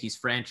York Yankees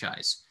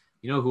franchise.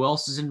 You know who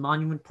else is in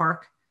Monument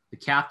Park? The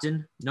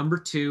captain, number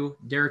 2,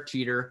 Derek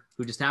Jeter,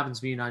 who just happens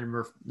to be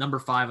number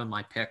 5 on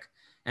my pick,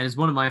 and is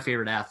one of my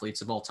favorite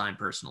athletes of all time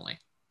personally.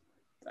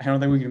 I don't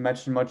think we can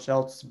mention much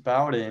else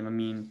about him. I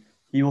mean,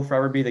 he will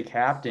forever be the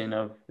captain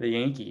of the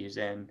Yankees,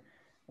 and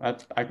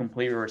I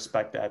completely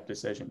respect that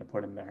decision to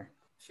put him there.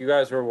 If you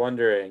guys were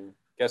wondering,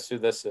 guess who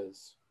this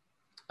is?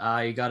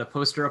 You got a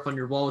poster up on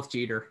your wall with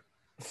Jeter.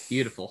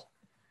 Beautiful.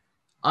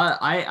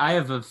 I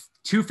have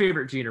 2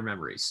 favorite Jeter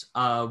memories.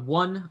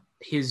 One,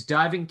 his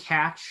diving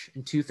catch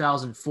in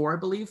 2004, I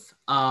believe.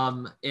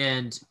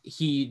 And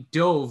he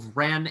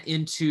ran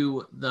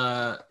into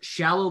the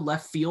shallow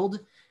left field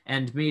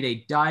and made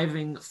a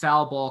diving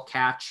foul ball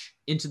catch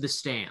into the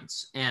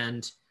stands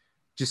and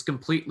just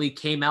completely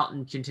came out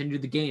and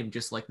continued the game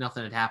just like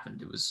nothing had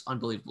happened. It was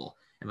unbelievable.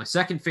 And my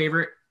second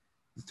favorite,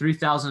 the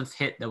 3000th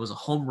hit, that was a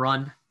home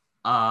run.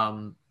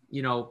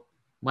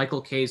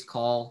 Michael K's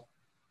call,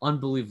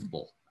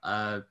 unbelievable.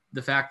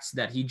 The fact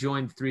that he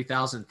joined the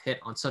 3000th hit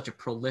on such a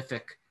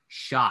prolific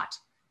shot,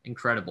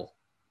 incredible.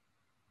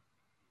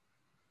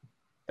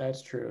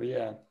 That's true,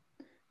 yeah.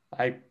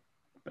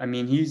 I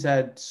mean, he's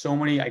had so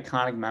many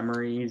iconic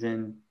memories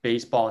in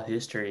baseball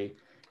history.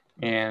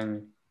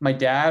 And my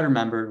dad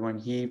remembered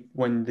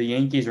when the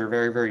Yankees were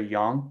very, very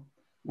young,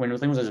 when I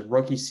think it was his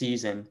rookie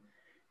season,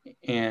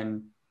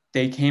 and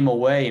they came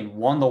away and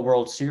won the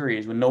World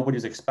Series when nobody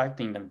was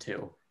expecting them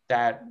to,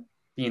 that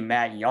being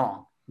that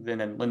young,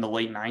 then in the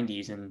late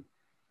 90s, and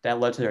that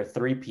led to their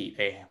three-peat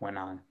they went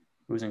on.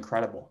 It was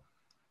incredible.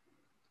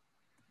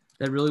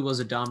 That really was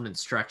a dominant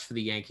stretch for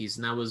the Yankees,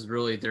 and that was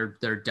really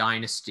their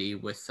dynasty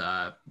with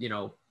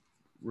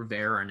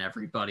Rivera and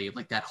everybody,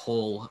 like that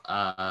whole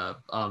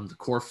the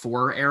core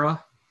 4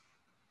 era.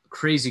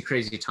 Crazy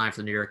time for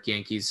the New York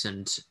Yankees,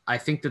 and I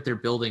think that they're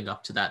building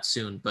up to that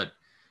soon, but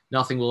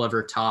nothing will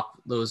ever top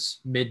those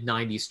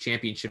mid-90s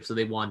championships that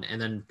they won, and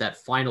then that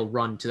final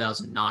run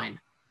 2009.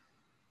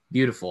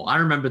 Beautiful. I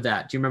remember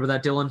that. Do you remember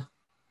that, Dylan?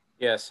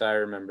 Yes, I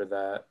remember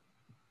that.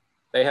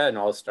 They had an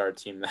all-star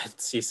team that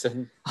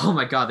season. Oh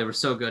my God, they were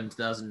so good in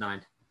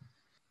 2009.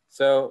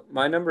 So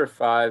my number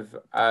 5,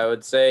 I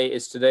would say,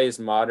 is today's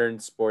modern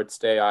sports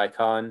day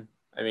icon.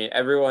 I mean,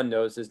 everyone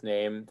knows his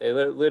name. They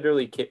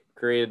literally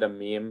created a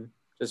meme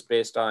just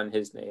based on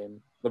his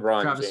name,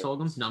 LeBron Travis James.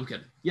 Fulgham? No, I'm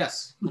kidding.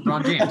 Yes,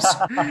 LeBron James.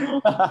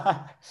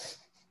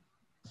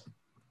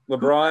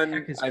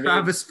 LeBron.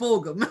 Travis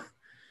Fulgham.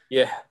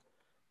 Yeah.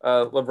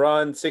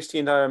 LeBron,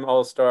 16-time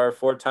All-Star,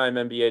 4-time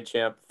NBA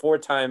champ,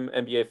 4-time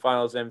NBA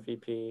Finals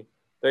MVP,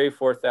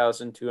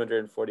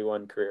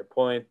 34,241 career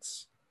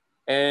points,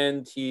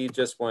 and he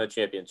just won a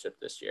championship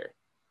this year.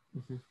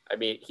 Mm-hmm. I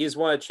mean, he's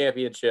won a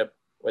championship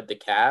with the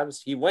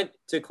Cavs. He went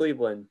to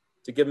Cleveland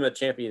to give him a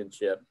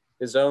championship,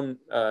 his own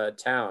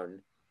town.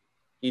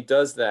 He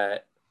does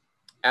that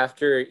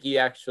after he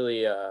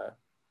actually, I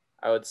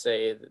would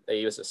say that they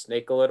used a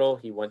snake a little.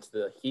 He went to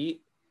the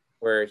Heat,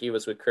 where he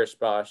was with Chris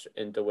Bosh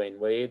and Dwayne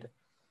Wade.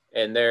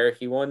 And there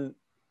he won,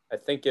 I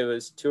think it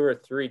was 2 or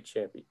 3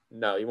 champions.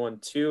 No, he won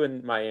 2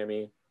 in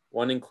Miami,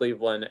 1 in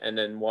Cleveland, and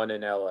then 1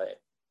 in LA.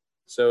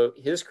 So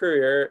his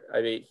career, I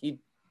mean, he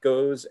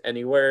goes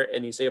anywhere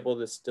and he's able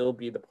to still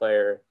be the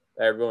player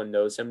that everyone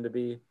knows him to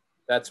be.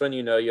 That's when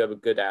you know you have a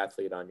good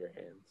athlete on your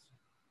hands.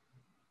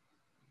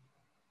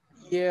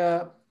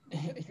 Yeah,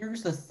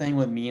 here's the thing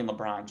with me and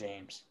LeBron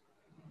James.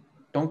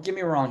 Don't get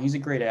me wrong, he's a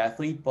great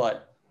athlete,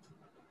 but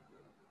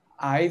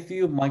I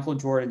feel Michael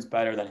Jordan's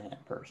better than him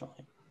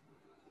personally.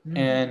 Mm-hmm.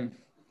 And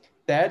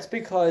that's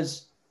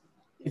because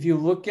if you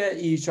look at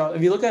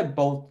if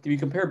you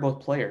compare both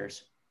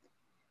players,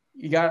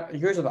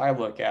 here's what I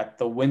look at,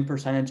 the win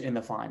percentage in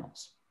the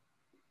finals.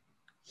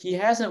 He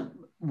hasn't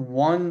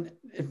won.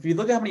 If you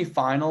look at how many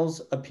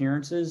finals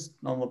appearances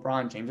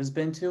LeBron James has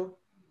been to,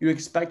 you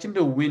expect him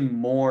to win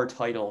more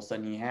titles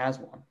than he has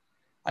won.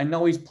 I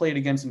know he's played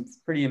against some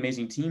pretty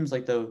amazing teams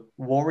like the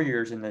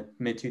Warriors in the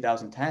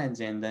mid-2010s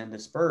and then the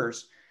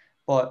Spurs.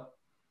 But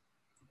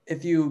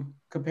if you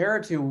compare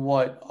it to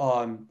what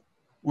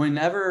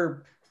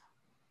whenever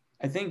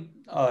I think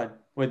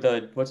with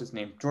what's his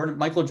name?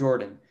 Michael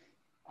Jordan.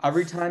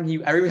 Every time he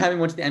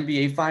went to the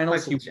NBA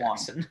finals, Michael he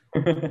Jackson.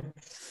 won.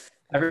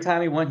 Every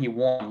time he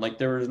won. Like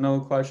there was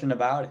no question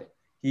about it.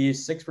 He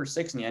is 6 for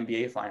 6 in the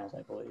NBA finals,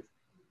 I believe.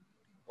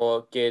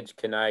 Well, Gage,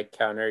 can I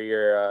counter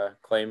your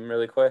claim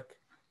really quick?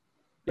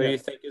 What do you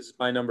think is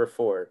my number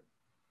 4?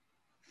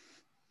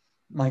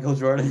 Michael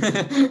Jordan.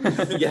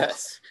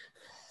 Yes.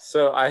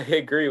 So I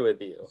agree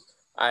with you.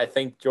 I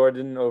think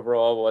Jordan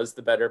overall was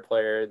the better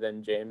player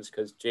than James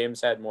because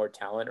James had more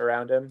talent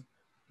around him.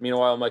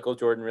 Meanwhile, Michael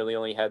Jordan really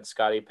only had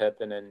Scottie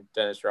Pippen and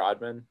Dennis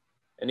Rodman.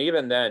 And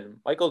even then,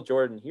 Michael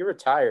Jordan, he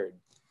retired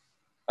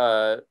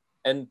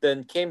and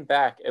then came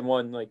back and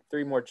won like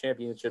 3 more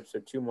championships or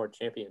 2 more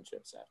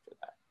championships after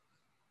that.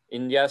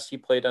 And yes, he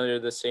played under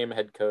the same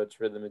head coach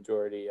for the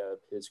majority of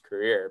his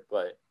career,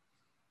 but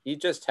he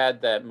just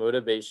had that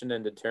motivation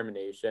and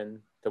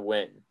determination to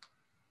win.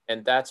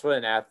 And that's what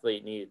an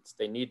athlete needs.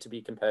 They need to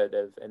be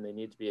competitive and they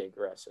need to be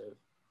aggressive.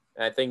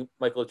 And I think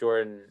Michael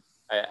Jordan,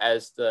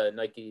 as the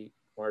Nike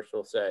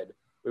commercial said,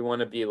 we want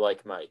to be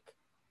like Mike.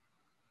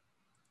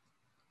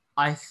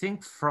 I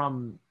think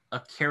from a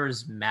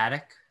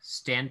charismatic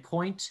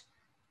standpoint,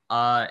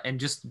 and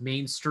just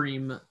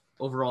mainstream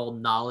overall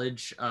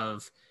knowledge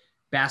of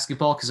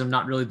basketball, because I'm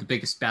not really the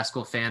biggest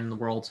basketball fan in the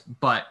world,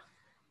 but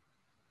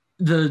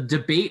the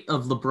debate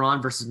of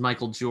LeBron versus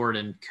Michael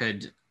Jordan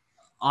could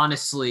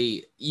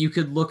honestly, you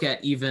could look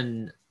at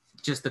even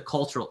just the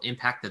cultural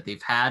impact that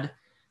they've had,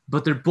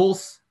 but they're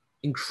both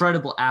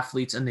incredible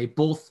athletes and they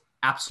both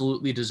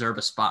absolutely deserve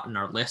a spot in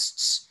our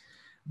lists.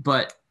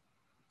 But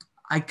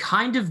I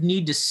kind of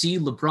need to see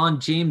LeBron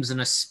James in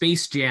a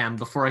Space Jam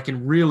before I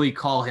can really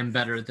call him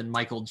better than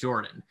Michael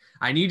Jordan.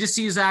 I need to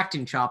see his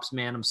acting chops,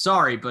 man. I'm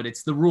sorry, but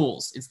it's the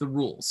rules. It's the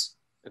rules.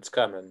 It's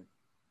coming.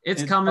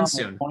 It's coming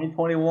soon.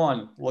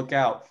 2021. Look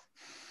out.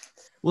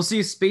 We'll see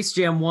if Space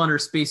Jam 1 or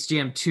Space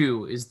Jam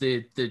 2 is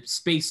the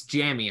Space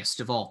Jammiest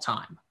of all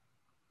time.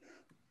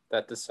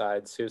 That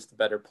decides who's the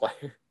better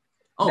player.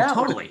 Oh, now,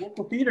 totally.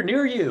 Local theater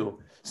near you.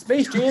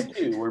 Space Jam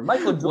 2, where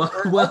Michael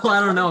Jordan. Well,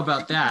 I don't know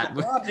about that.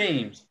 LeBron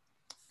James.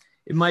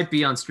 It might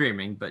be on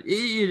streaming, but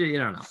you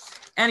don't know.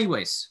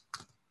 Anyways,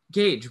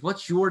 Gage,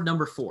 what's your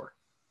number 4?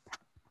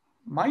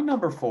 My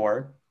number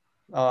 4,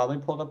 let me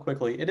pull it up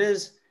quickly.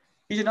 He's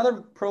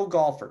another pro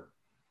golfer.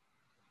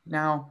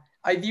 Now,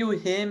 I view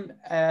him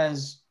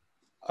as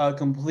a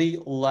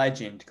complete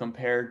legend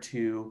compared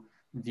to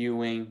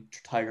viewing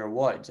Tiger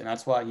Woods, and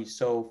that's why he's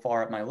so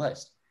far up my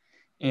list.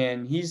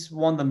 And he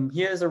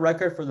has a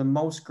record for the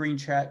most green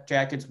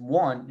jackets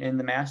won in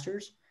the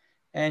Masters,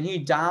 and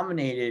he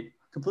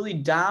completely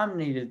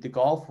dominated the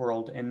golf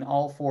world in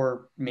all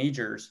 4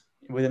 majors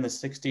within the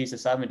 60s to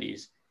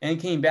 70s, and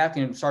came back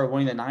and started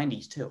winning the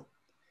 90s too.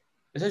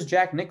 This is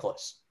Jack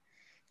Nicklaus.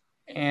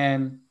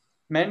 And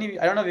I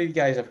don't know if you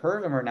guys have heard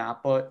of him or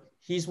not, but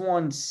he's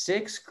won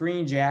 6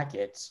 green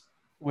jackets,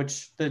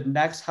 which the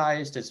next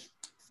highest is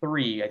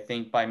 3, I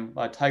think,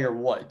 by Tiger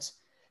Woods.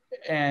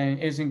 And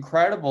it's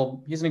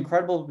incredible. He's an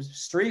incredible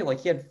streak.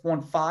 Like, he had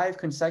won 5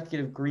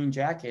 consecutive green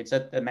jackets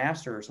at the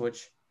Masters,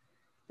 which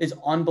is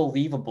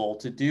unbelievable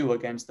to do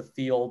against the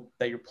field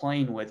that you're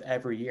playing with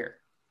every year.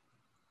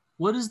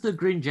 What does the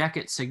green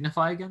jacket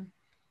signify again?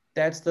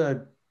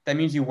 That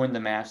means you win the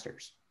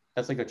Masters.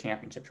 That's like a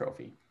championship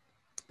trophy.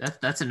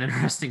 That's an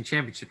interesting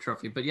championship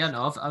trophy. But yeah,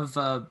 no,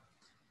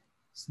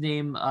 his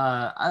name.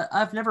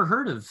 I've never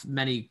heard of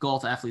many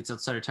golf athletes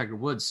outside of Tiger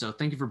Woods. So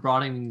thank you for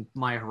broadening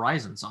my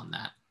horizons on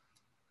that.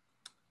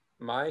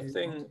 My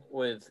thing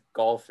with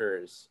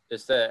golfers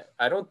is that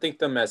I don't think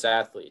them as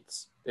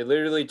athletes. They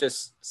literally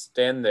just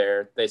stand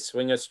there, they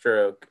swing a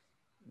stroke,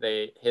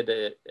 they hit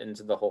it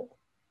into the hole.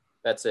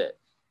 That's it.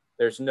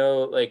 There's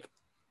no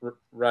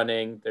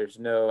running, there's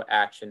no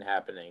action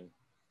happening.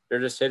 They're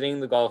just hitting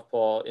the golf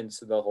ball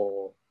into the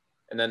hole,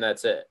 and then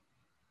that's it.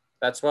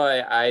 That's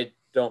why I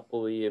don't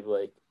believe,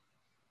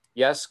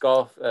 yes,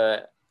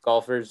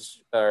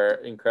 golfers are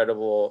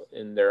incredible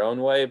in their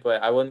own way,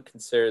 but I wouldn't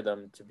consider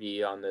them to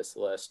be on this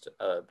list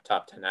of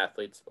top 10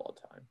 athletes of all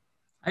time.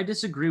 I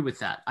disagree with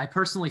that. I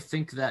personally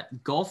think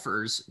that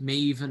golfers may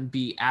even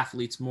be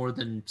athletes more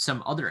than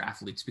some other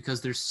athletes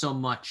because there's so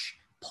much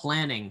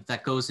planning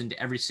that goes into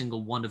every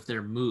single one of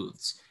their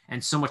moves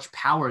and so much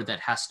power that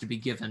has to be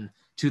given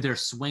to their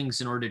swings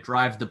in order to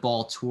drive the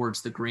ball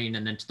towards the green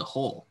and into the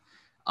hole.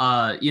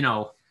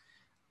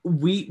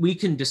 We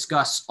can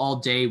discuss all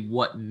day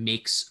what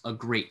makes a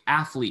great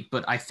athlete,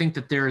 but I think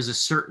that there is a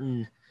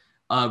certain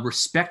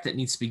respect that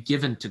needs to be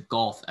given to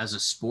golf as a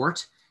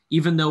sport.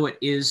 Even though it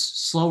is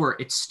slower,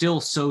 it's still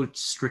so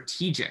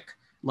strategic.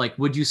 Like,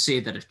 would you say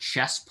that a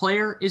chess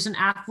player is an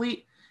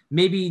athlete?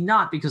 Maybe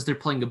not, because they're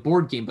playing a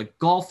board game, but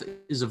golf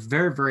is a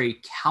very, very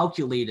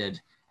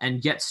calculated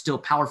and yet still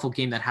powerful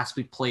game that has to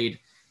be played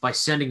by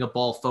sending a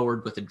ball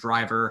forward with a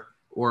driver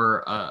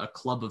or a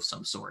club of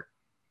some sort.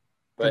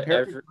 But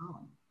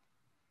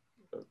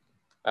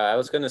I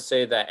was going to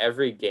say that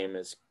every game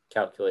is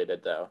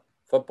calculated, though.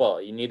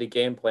 Football, you need a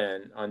game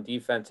plan on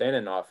defense and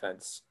an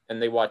offense, and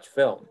they watch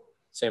film.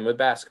 Same with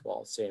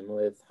basketball, same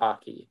with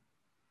hockey.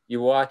 You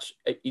watch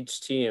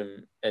each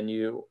team and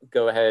you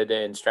go ahead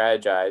and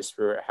strategize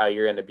for how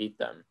you're going to beat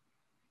them.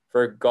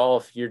 For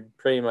golf, you're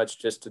pretty much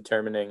just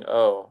determining,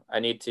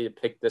 I need to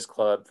pick this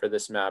club for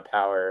this amount of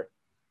power,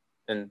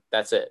 and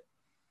that's it.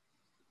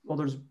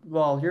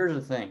 Well, here's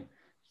the thing.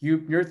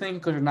 You're thinking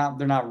because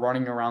they're not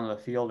running around the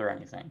field or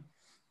anything.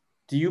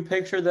 do you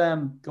picture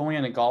them going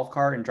in a golf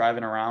cart and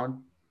driving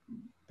around?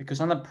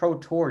 Because on the Pro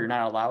Tour, you're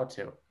not allowed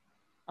to.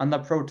 On the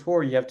Pro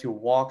Tour, you have to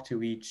walk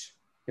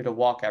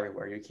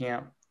everywhere.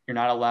 You're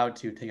not allowed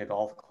to take a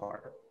golf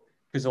cart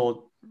because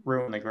it'll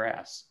ruin the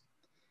grass.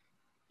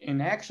 And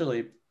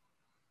actually,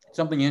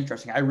 something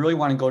interesting, I really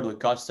want to go to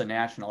Augusta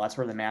National. That's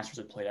where the Masters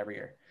are played every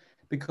year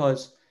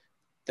because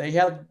they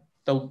have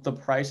the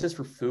prices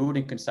for food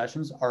and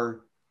concessions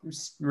are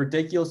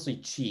ridiculously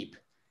cheap.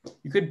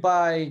 You could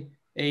buy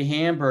a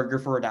hamburger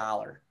for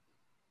 $1,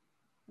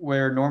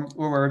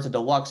 where it's a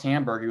deluxe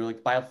hamburger, you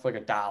buy it for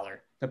like $1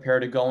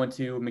 compared to going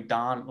to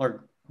McDonald's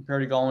or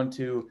compared to going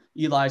to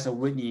Eli's and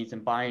Whitney's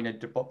and buying a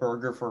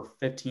burger for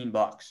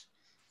 $15.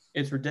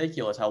 It's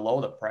ridiculous how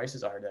low the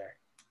prices are there.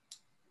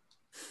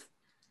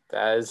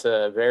 That is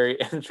a very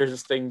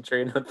interesting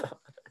train of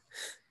thought.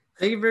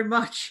 Thank you very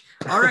much.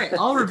 All right,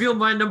 I'll reveal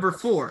my number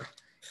 4.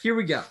 Here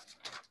we go.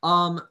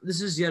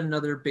 This is yet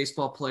another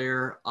baseball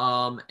player,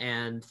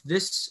 and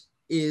this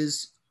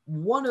is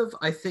one of,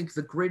 I think,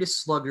 the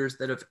greatest sluggers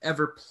that have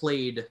ever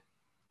played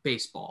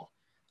baseball.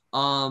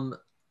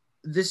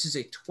 This is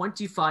a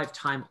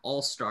 25-time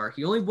All-Star.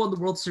 He only won the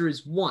World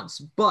Series once,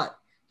 but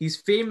he's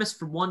famous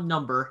for one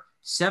number,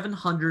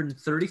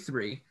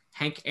 733,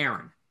 Hank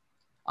Aaron.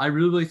 I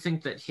really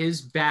think that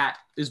his bat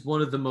is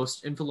one of the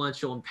most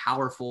influential and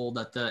powerful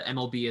that the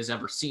MLB has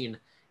ever seen,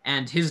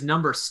 and his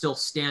numbers still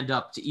stand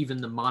up to even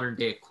the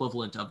modern-day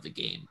equivalent of the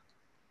game.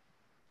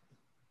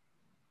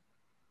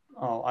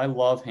 Oh, I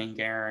love Hank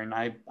Aaron.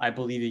 I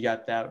believe you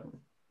got that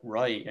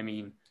right. I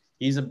mean,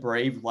 he's a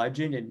Brave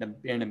legend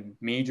and a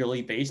Major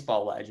League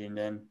Baseball legend,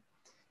 and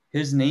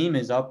his name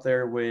is up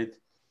there with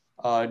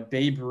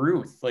Babe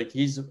Ruth. Like,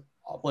 he's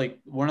like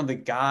one of the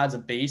gods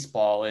of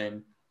baseball,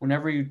 and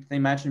whenever they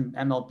mention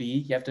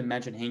MLB, you have to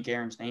mention Hank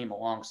Aaron's name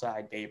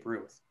alongside Babe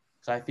Ruth.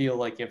 So I feel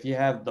like if you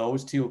have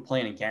those two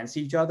playing against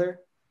each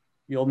other,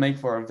 you'll make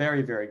for a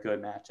very, very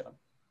good matchup.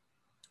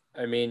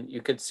 I mean,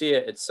 you could see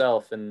it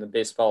itself in the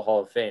Baseball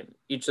Hall of Fame.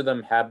 Each of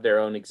them have their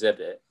own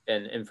exhibit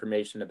and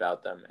information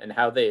about them and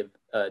how they've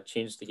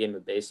changed the game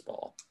of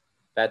baseball.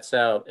 That's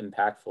how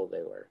impactful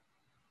they were.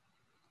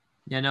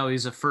 Yeah, no,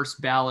 he's a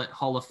first ballot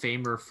Hall of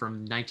Famer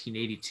from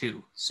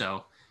 1982.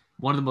 So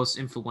one of the most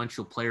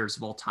influential players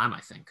of all time, I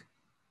think.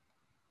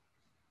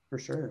 For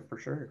sure, for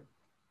sure.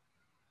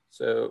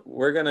 So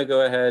we're going to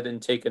go ahead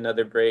and take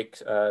another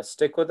break.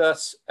 Stick with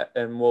us,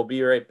 and we'll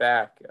be right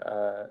back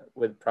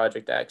with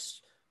Project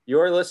X.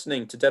 You're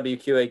listening to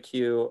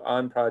WQAQ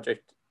on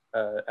Project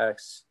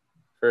X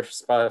for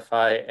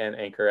Spotify and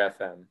Anchor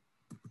FM.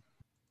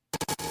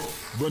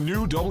 The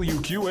new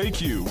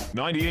WQAQ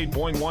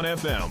 98.1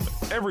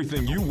 FM.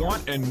 Everything you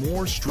want and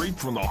more straight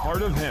from the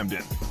heart of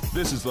Hamden.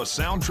 This is the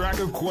soundtrack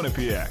of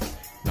Quinnipiac.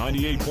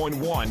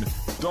 98.1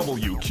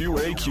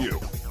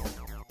 WQAQ.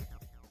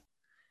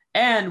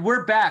 And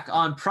we're back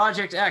on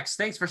Project X.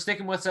 Thanks for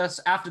sticking with us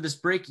after this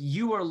break.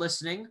 You are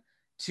listening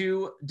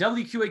to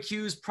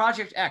WQAQ's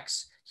Project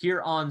X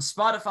here on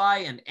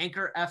Spotify and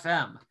Anchor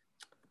FM.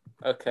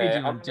 Okay,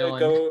 I'm going to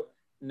go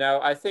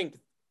now. I think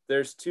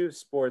there's 2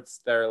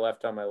 sports that are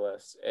left on my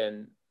list,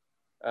 and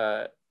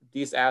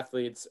these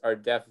athletes are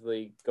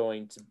definitely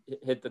going to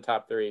hit the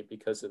top 3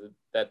 because of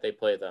that they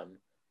play them.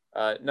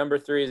 Number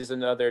 3 is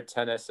another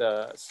tennis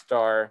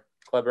star.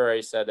 Club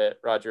already said it,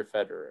 Roger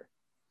Federer.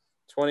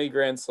 20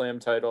 Grand Slam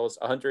titles,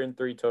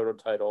 103 total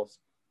titles,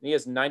 and he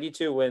has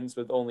 92 wins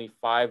with only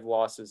 5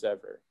 losses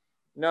ever.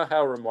 You know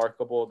how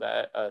remarkable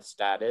that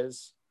stat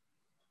is?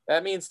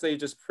 That means that he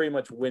just pretty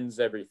much wins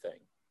everything.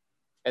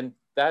 And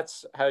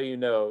that's how you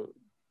know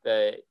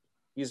that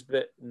he's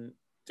been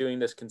doing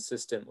this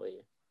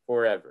consistently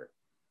forever.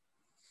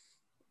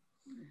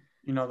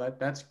 You know,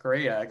 that's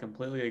great. I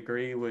completely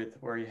agree with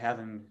where you have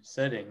him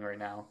sitting right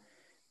now.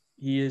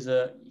 He's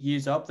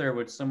up there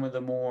with some of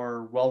the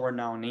more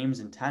well-renowned names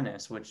in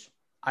tennis, which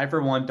I,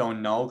 for one,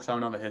 don't know because I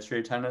don't know the history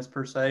of tennis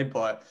per se,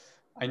 but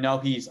I know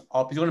he's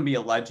up. He's going to be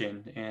a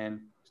legend, and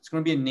it's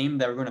going to be a name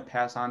that we're going to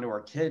pass on to our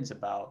kids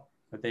about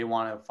that they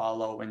want to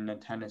follow in the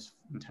tennis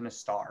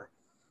star.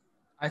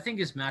 I think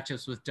his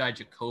matchups with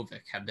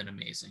Dijakovic have been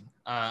amazing.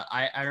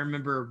 I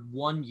remember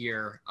one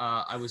year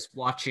I was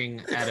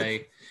watching at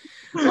a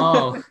 –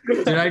 oh,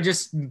 did I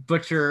just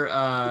butcher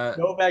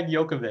Novak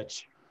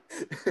Djokovic.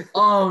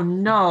 Oh,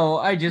 no,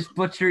 I just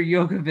butchered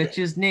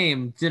Djokovic's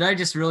name. Did I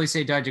just really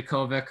say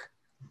Dijakovic?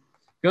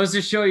 Goes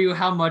to show you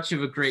how much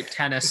of a great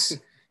tennis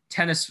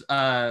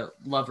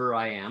lover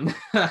I am.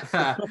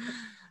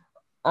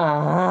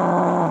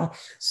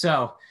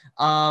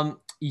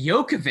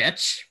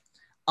 Djokovic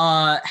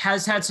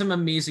has had some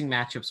amazing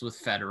matchups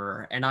with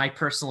Federer, and I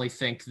personally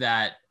think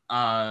that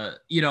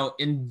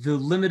in the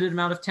limited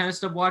amount of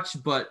tennis I've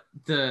watched, but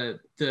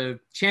the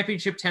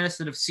championship tennis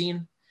that I've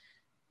seen,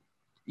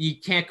 you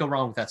can't go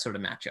wrong with that sort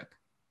of matchup.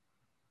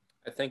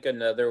 I think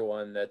another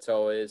one that's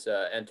always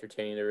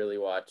entertaining to really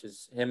watch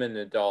is him and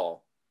Nadal.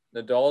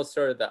 Nadal is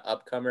sort of the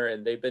upcomer,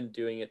 and they've been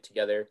doing it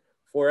together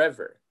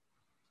forever.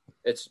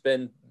 It's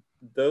been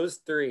those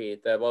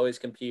 3 that have always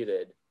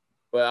competed.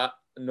 But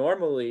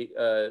normally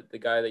the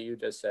guy that you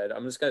just said,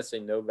 I'm just gonna say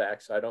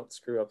Novak so I don't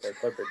screw up our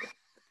Clipper.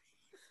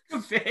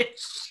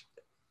 Fish.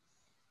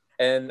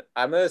 And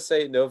I'm gonna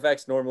say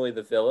Novak's normally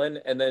the villain,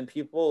 and then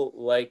people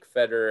like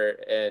Federer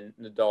and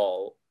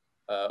Nadal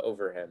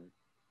over him.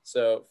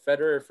 So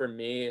Federer for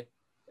me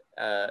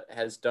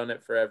has done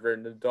it forever.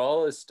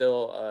 Nadal is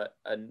still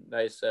a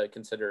nice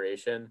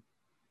consideration,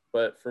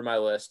 but for my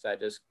list, I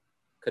just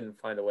couldn't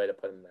find a way to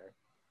put him there.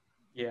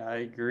 Yeah, I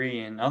agree.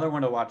 And another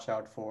one to watch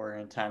out for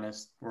in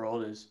tennis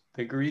world is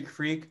the Greek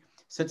freak,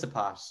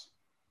 Tsitsipas.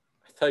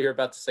 I thought you were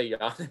about to say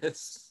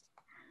Giannis.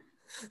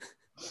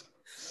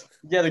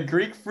 Yeah, the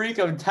Greek freak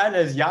of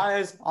tennis,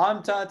 Giannis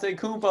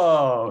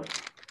Antetokounmpo.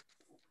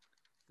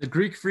 The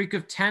Greek freak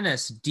of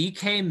tennis,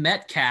 DK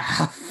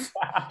Metcalf.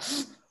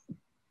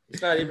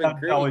 He's not even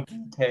Greek.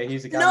 DK.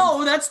 He's a guy.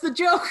 No, that's the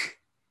joke.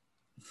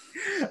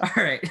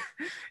 All right.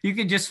 You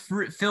can just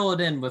fill it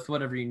in with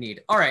whatever you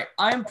need. All right.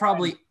 I am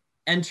probably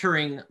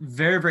entering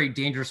very, very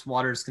dangerous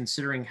waters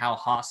considering how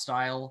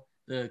hostile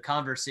the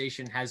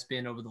conversation has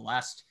been over the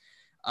last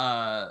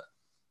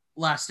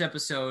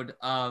episode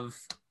of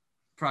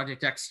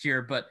Project X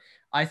Tier. But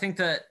I think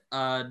that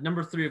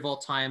number 3 of all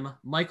time,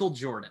 Michael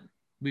Jordan.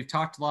 We've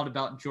talked a lot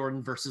about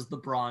Jordan versus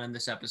LeBron in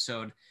this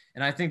episode.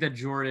 And I think that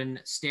Jordan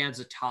stands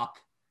atop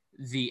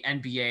the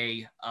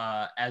NBA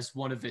as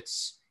one of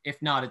its,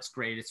 if not its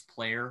greatest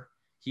player.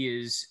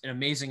 He is an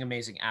amazing,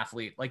 amazing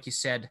athlete. Like you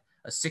said,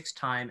 a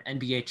 6-time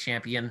NBA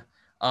champion,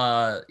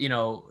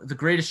 the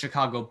greatest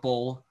Chicago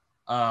Bull,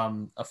 a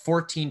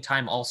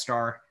 14-time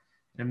All-Star,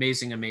 an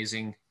amazing,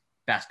 amazing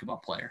basketball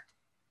player.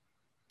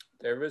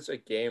 There was a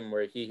game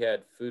where he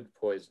had food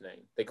poisoning.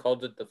 They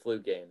called it the flu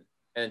game,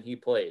 and he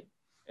played.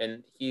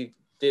 And he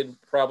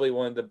did probably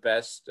one of the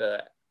best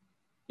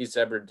he's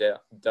ever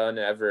done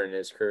ever in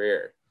his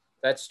career.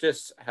 That's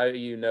just how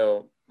you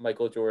know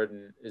Michael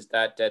Jordan is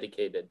that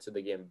dedicated to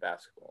the game of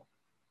basketball.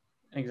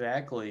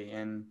 Exactly.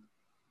 And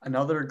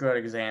another good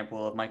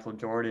example of Michael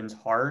Jordan's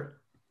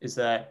heart is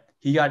that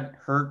he got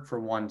hurt for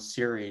one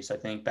series, I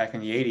think, back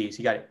in the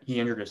 80s. He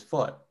injured his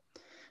foot.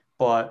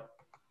 But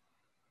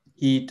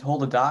he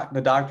told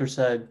the doctor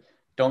said,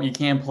 you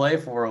can't play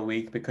for a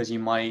week because you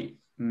might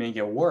make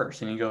it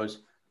worse. And he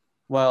goes,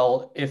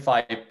 well, if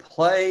I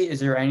play, is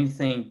there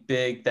anything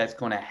big that's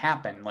going to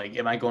happen? Like,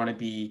 am I going to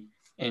be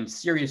in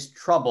serious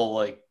trouble?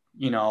 Like,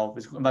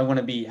 am I going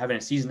to be having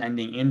a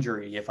season-ending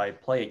injury if I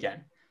play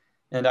again?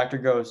 And the doctor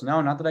goes,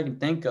 no, not that I can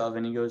think of.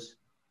 And he goes,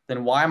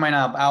 then why am I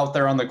not out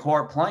there on the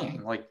court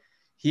playing? Like,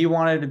 he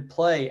wanted to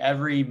play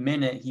every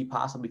minute he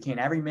possibly can,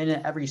 every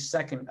minute, every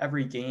second,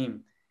 every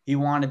game. He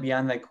wanted to be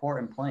on that court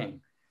and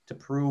playing to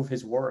prove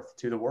his worth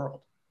to the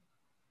world.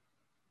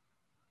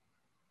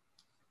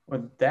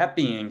 With that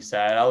being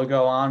said, I'll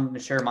go on to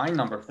share my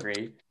number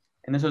 3.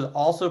 And this was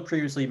also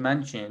previously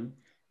mentioned.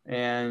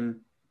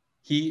 And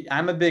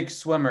I'm a big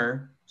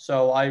swimmer.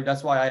 So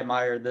that's why I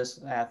admire this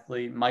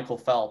athlete, Michael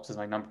Phelps, as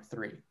my number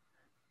 3,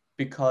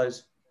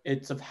 because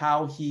it's of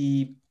how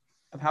he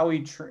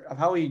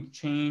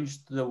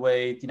changed the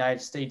way the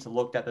United States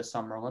looked at the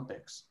Summer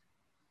Olympics.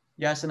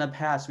 Yes, in the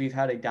past we've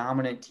had a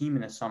dominant team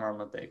in the Summer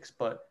Olympics,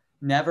 but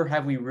never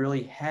have we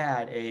really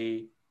had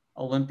a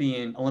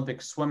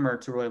Olympic swimmer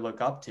to really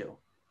look up to,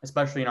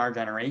 especially in our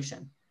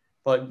generation.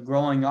 But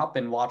growing up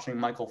and watching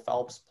Michael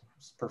Phelps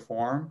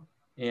perform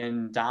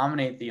and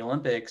dominate the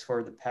Olympics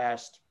for the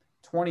past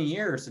 20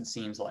 years, it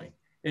seems like,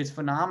 it's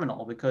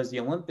phenomenal because the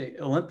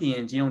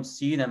Olympians, you don't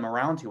see them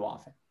around too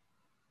often.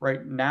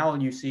 Right now,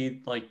 you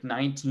see like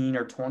 19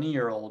 or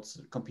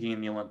 20-year-olds competing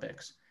in the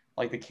Olympics.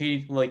 Like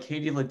Katie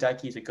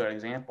Ledecky is a good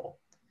example.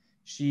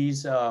 She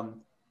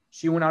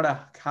went out of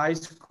high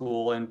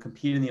school and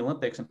competed in the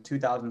Olympics in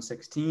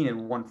 2016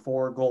 and won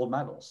 4 gold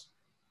medals.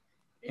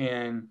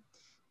 And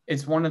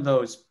it's one of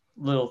those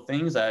little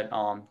things that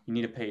you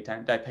need to pay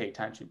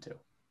attention to.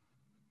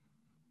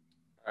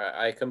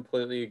 I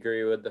completely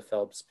agree with the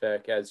Phelps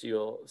pick. As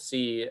you'll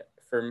see,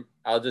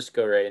 I'll just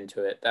go right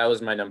into it. That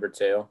was my number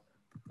 2.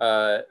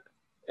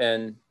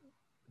 And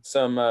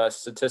some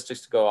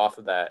statistics to go off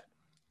of that.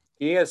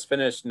 He has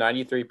finished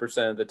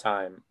 93% of the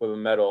time with a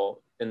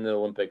medal in the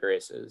Olympic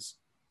races.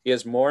 He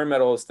has more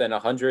medals than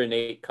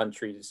 108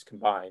 countries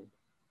combined.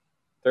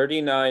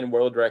 39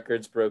 world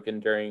records broken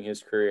during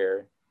his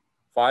career.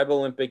 5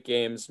 Olympic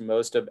Games,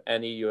 most of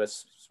any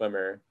U.S.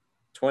 swimmer.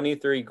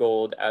 23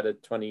 gold out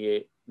of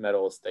 28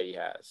 medals that he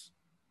has.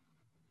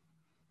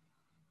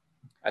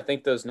 I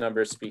think those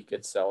numbers speak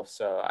itself,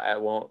 so I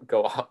won't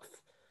go off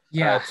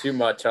too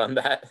much on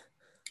that.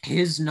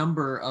 His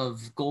number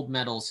of gold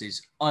medals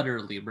is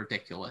utterly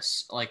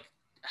ridiculous. Like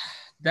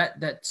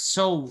that's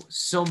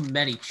so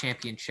many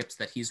championships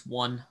that he's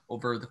won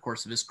over the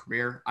course of his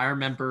career. I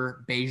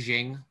remember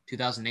Beijing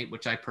 2008,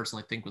 which I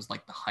personally think was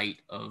like the height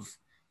of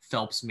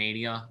Phelps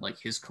mania. Like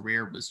his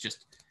career was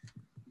just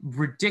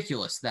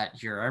ridiculous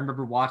that year. I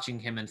remember watching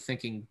him and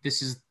thinking,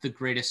 this is the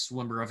greatest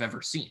swimmer I've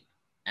ever seen.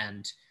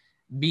 And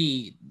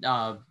me,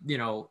 a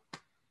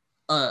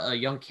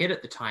young kid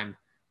at the time,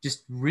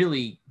 just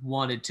really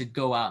wanted to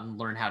go out and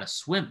learn how to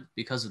swim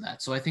because of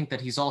that. So I think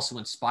that he's also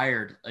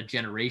inspired a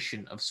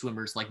generation of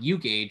swimmers like you,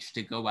 Gage,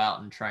 to go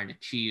out and try and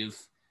achieve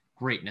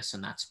greatness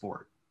in that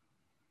sport.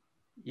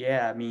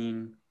 Yeah, I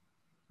mean,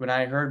 when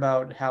I heard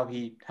about how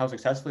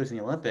successful he was in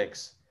the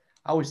Olympics,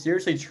 I was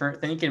seriously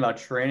thinking about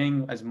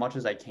training as much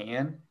as I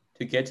can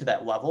to get to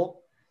that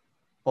level.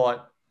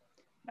 But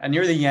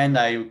near the end,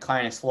 I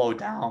kind of slowed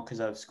down because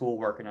of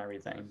schoolwork and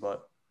everything.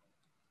 But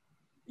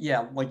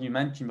yeah, like you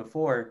mentioned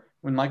before,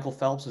 when Michael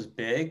Phelps was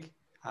big,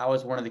 I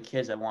was one of the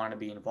kids that wanted to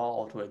be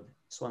involved with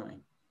swimming.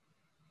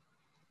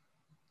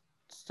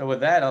 So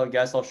with that, I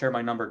guess I'll share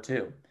my number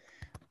 2.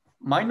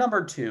 My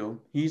number 2,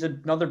 he's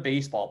another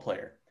baseball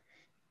player.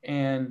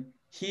 And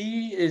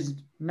he's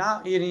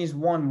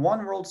won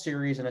one World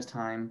Series in his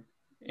time.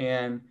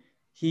 And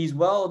he's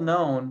well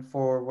known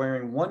for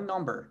wearing one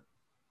number,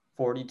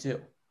 42.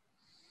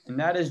 And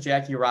that is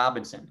Jackie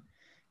Robinson.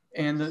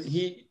 And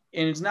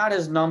it's not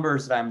his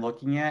numbers that I'm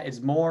looking at. It's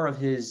more of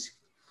his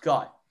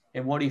gut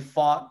and what he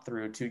fought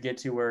through to get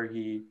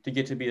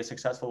to be the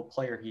successful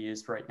player he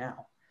is right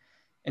now.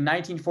 In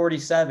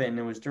 1947,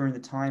 it was during the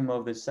time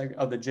of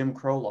the Jim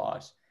Crow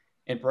laws,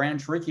 and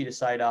Branch Rickey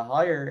decided to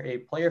hire a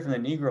player from the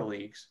Negro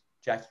Leagues,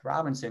 Jackie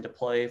Robinson, to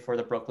play for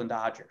the Brooklyn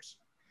Dodgers.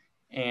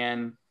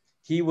 And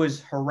he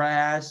was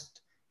harassed.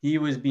 He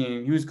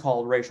was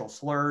called racial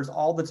slurs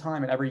all the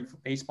time at every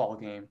baseball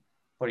game,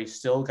 but he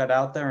still got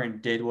out there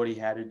and did what he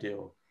had to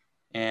do.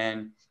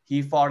 And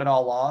he fought it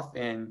all off,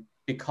 and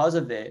because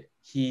of it,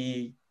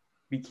 he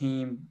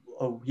became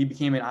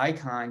an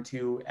icon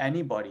to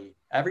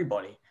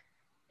everybody.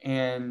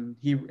 And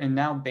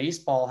now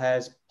baseball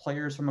has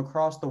players from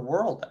across the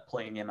world that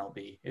play in the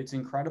MLB. It's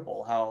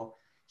incredible how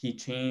he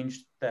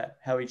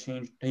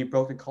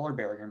broke the color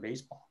barrier in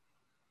baseball.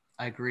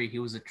 I agree. He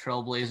was a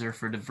trailblazer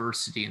for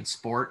diversity in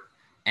sport.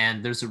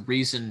 And there's a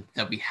reason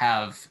that we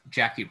have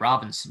Jackie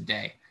Robinson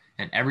Day.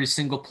 And every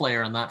single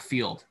player on that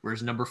field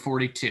wears number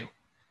 42.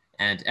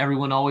 And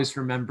everyone always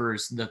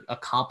remembers the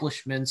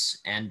accomplishments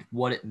and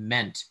what it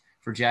meant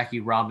for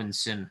Jackie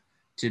Robinson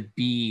to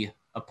be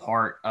a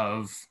part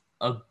of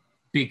a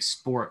big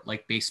sport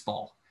like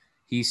baseball.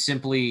 He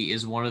simply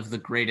is one of the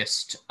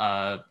greatest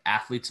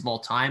athletes of all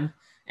time,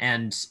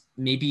 and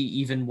maybe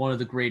even one of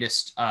the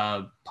greatest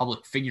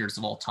public figures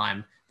of all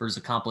time for his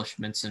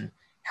accomplishments and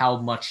how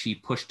much he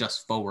pushed us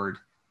forward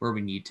where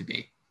we need to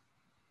be.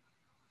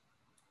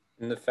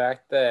 And the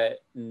fact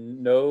that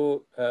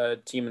no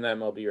team in the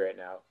MLB right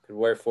now could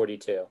wear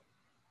 42.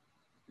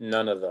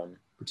 None of them.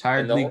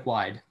 Retired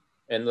league-wide.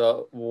 And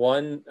the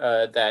one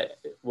that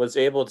was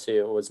able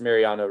to was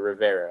Mariano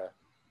Rivera.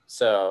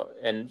 So,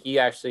 and he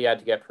actually had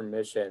to get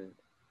permission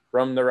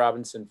from the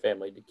Robinson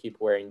family to keep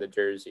wearing the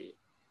jersey.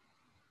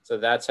 So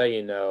that's how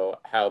you know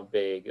how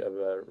big of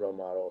a role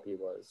model he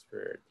was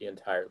for the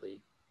entire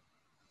league.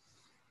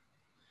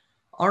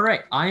 All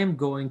right, I am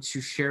going to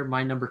share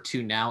my number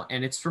 2 now,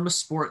 and it's from a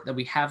sport that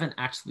we haven't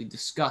actually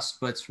discussed,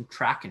 but it's from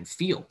track and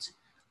field.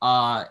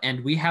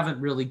 And we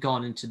haven't really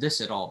gone into this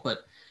at all, but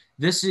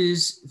this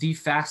is the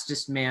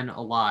fastest man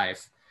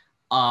alive.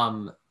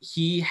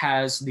 He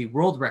has the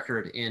world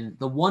record in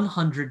the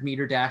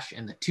 100-meter dash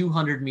and the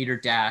 200-meter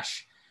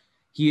dash.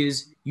 He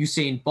is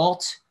Usain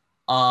Bolt,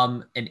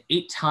 an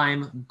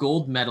 8-time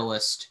gold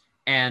medalist.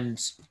 And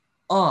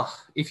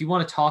if you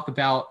want to talk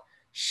about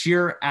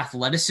sheer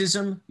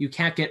athleticism, you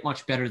can't get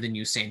much better than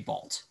Usain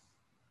Bolt.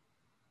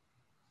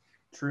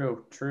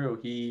 True.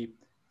 He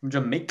from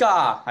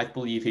Jamaica, I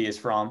believe he is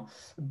from.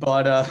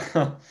 But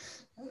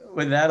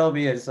with that'll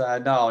be his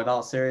no, in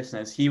all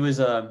seriousness, he's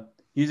a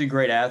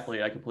great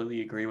athlete. I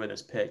completely agree with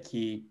his pick.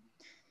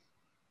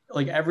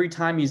 Every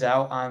time he's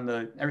out on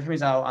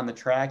the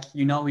track,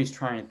 he's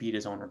trying to beat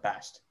his own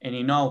best. And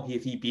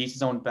if he beats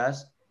his own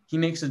best, he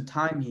makes the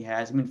time he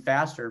has even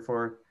faster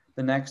for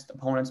the next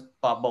opponents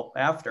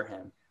after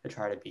him to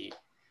try to beat,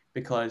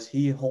 because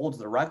he holds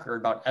the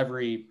record about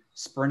every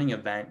sprinting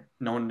event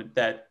known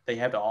that they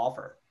have to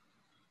offer.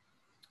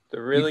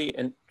 The really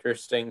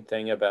interesting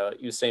thing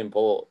about Usain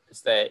Bolt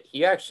is that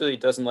he actually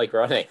doesn't like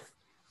running.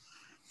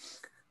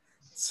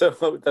 So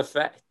the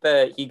fact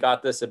that he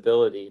got this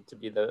ability to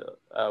be the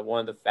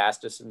one of the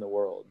fastest in the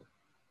world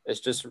is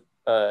just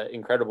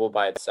incredible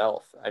by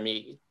itself. I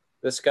mean,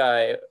 this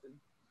guy,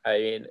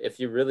 if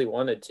you really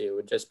wanted to,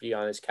 would just be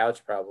on his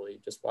couch probably,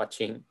 just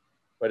watching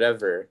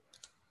whatever.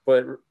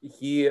 But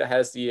he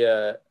has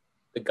the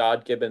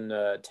God-given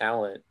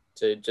talent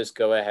to just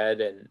go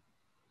ahead and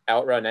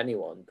outrun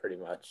anyone pretty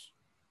much.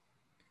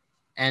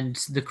 And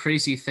the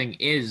crazy thing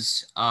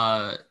is,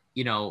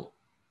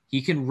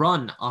 he can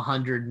run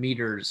 100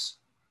 meters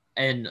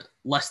in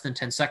less than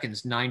 10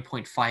 seconds.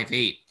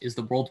 9.58 is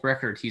the world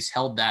record. He's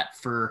held that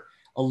for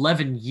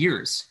 11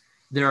 years.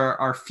 There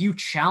are few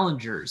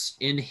challengers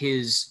in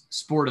his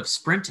sport of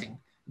sprinting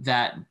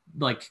that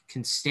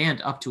can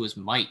stand up to his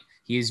might.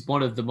 He is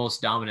one of the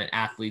most dominant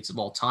athletes of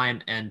all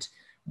time and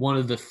one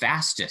of the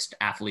fastest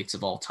athletes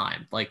of all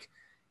time.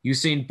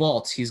 Usain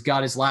Bolt, he's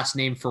got his last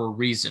name for a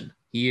reason.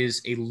 He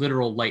is a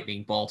literal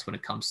lightning bolt when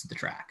it comes to the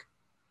track.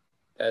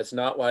 That's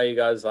not why you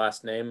got his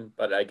last name,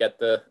 but I get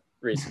the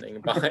reasoning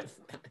behind it.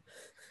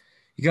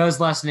 He got his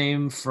last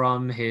name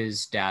from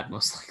his dad,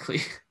 most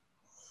likely.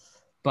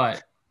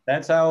 But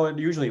That's how it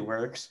usually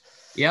works.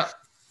 yep.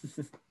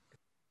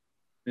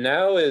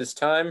 Now is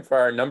time for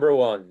our number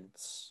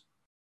ones.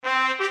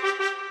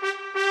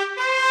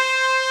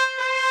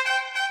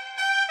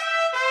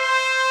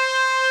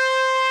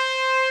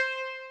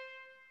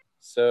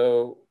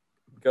 So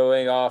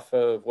going off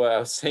of what I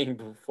was saying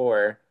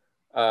before,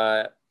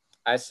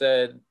 I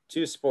said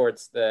two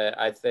sports that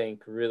I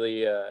think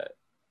really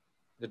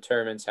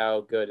determines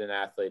how good an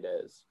athlete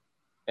is.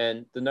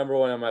 And the number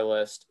one on my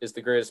list is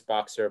the greatest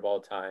boxer of all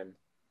time.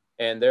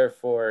 And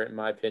therefore, in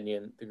my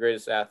opinion, the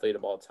greatest athlete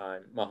of all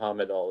time,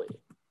 Muhammad Ali.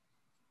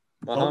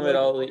 Muhammad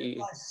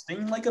Ali.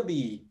 Sting like a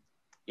bee.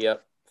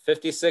 Yep.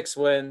 56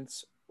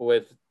 wins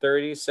with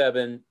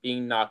 37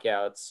 being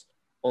knockouts,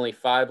 only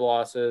 5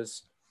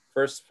 losses.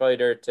 First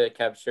fighter to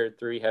capture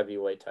 3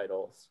 heavyweight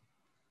titles.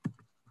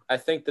 I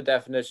think the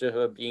definition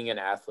of being an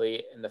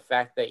athlete and the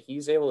fact that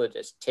he's able to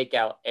just take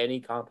out any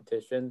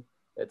competition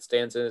that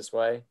stands in his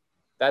way,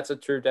 that's a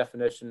true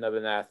definition of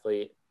an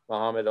athlete.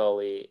 Muhammad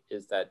Ali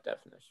is that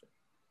definition.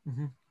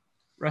 Mm-hmm.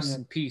 Rest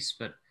in peace,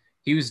 but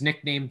he was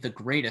nicknamed the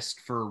greatest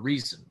for a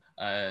reason.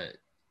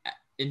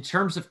 In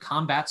terms of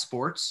combat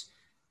sports,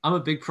 I'm a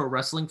big pro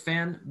wrestling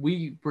fan.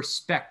 We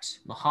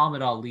respect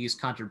Muhammad Ali's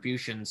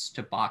contributions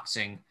to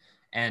boxing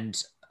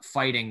and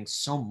fighting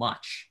so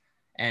much.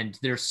 And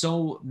there's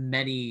so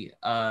many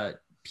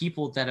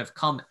people that have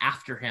come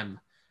after him,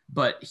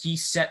 but he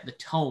set the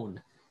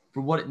tone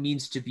for what it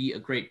means to be a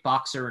great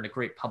boxer and a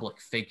great public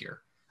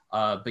figure.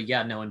 But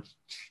yeah, no, and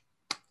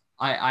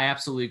I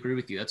absolutely agree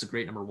with you. That's a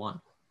great number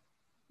one.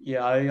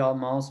 Yeah,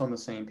 I'm also on the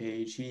same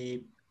page.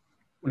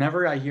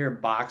 Whenever I hear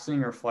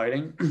boxing or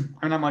fighting,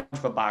 I'm not much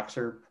of a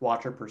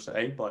watcher per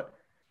se, but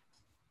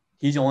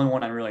he's the only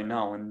one I really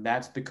know. And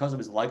that's because of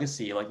his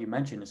legacy. Like you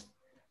mentioned, his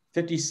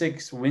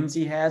 56 wins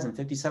he has and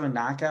 57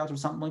 knockouts or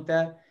something like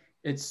that.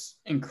 It's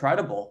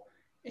incredible.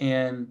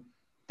 And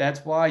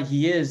that's why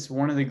he is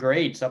one of the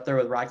greats up there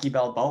with Rocky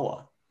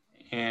Balboa.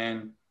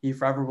 And he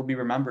forever will be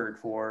remembered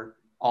for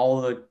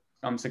all of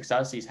the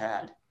success he's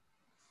had.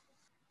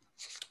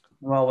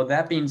 Well, with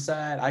that being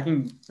said,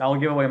 I'll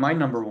give away my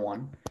number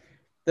one.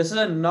 This is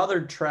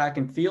another track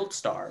and field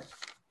star.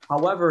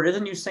 However, it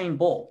isn't Usain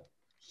Bolt.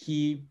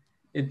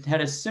 It had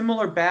a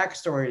similar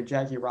backstory to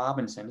Jackie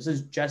Robinson. This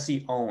is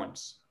Jesse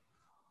Owens.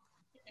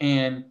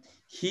 And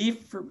he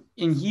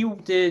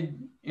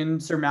did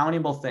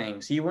insurmountable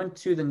things. He went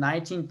to the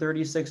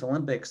 1936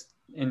 Olympics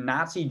in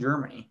Nazi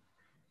Germany.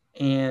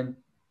 And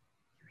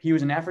he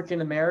was an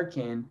African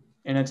American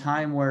in a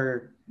time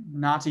where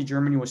Nazi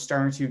Germany was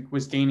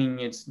gaining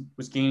its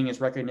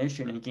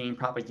recognition and gaining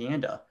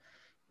propaganda,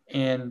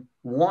 and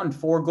won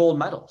 4 gold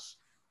medals.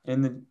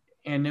 And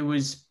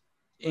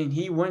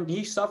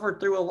he suffered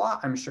through a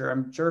lot. I'm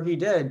sure he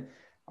did.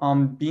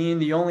 Being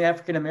the only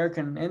African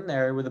American in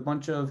there with a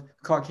bunch of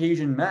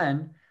Caucasian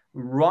men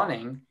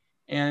running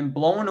and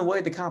blowing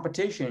away the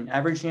competition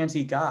every chance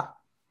he got.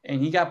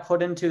 And he got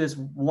put into this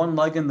one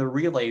leg in the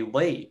relay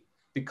late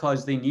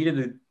because they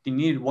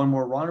needed one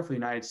more runner for the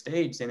United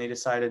States, and they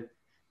decided,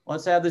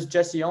 let's have this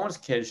Jesse Owens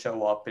kid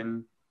show up.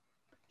 And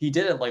he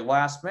did it like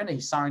last minute.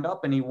 He signed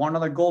up and he won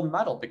another gold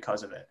medal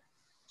because of it.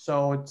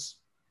 So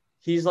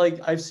he's like,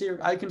 I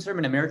consider him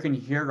an American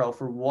hero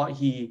for what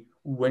he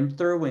went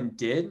through and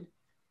did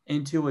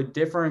into a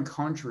different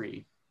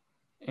country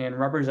and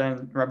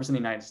represent the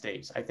United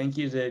States. I think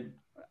he did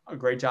a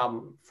great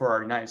job for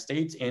our United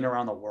States and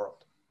around the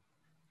world.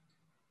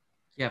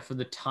 Yeah, for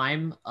the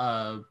time,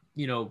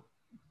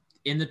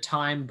 in the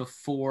time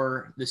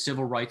before the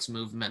civil rights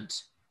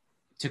movement,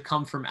 to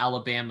come from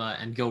Alabama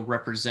and go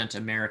represent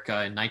America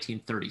in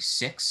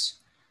 1936,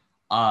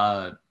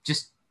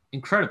 just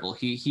incredible.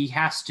 He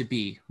has to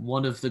be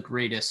one of the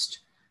greatest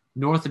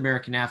North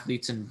American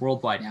athletes and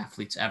worldwide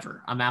athletes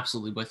ever. I'm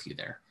absolutely with you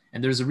there.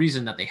 And there's a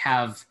reason that they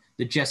have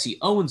the Jesse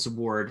Owens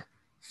Award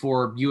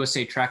for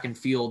USA Track and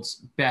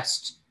Field's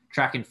best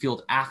track and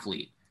field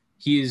athlete.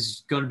 He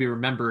is going to be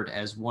remembered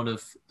as one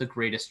of the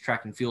greatest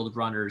track and field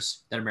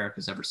runners that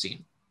America's ever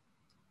seen.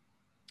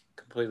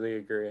 Completely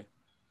agree.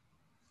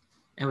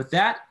 And with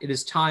that, it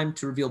is time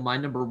to reveal my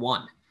number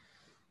one.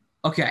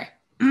 Okay.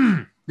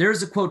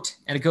 There's a quote,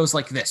 and it goes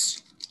like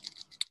this.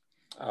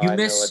 You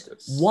miss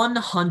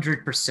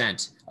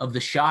 100% of the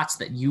shots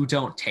that you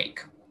don't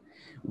take.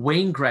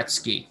 Wayne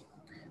Gretzky,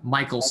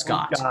 Michael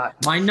Scott.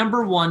 My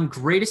number one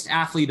greatest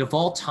athlete of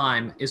all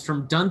time is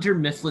from Dunder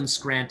Mifflin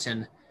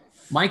Scranton,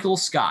 Michael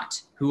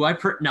Scott, who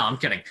no, I'm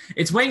kidding.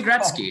 It's Wayne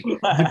Gretzky,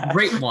 the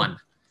great one.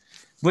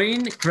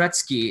 Wayne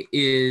Gretzky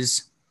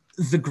is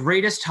the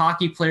greatest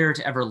hockey player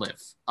to ever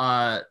live.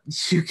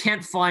 You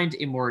can't find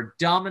a more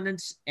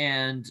dominant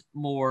and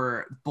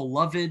more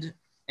beloved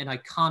and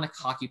iconic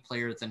hockey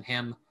player than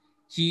him.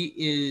 He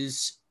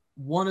is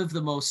one of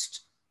the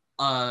most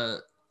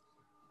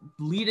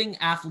leading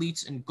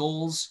athletes in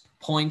goals,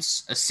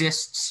 points,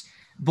 assists,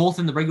 both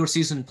in the regular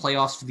season and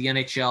playoffs for the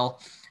NHL.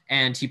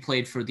 And he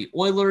played for the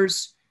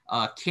Oilers,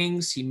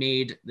 Kings. He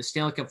made the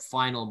Stanley Cup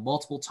final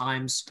multiple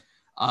times.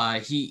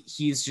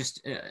 He's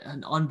just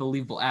an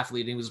unbelievable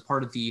athlete. And he was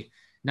part of the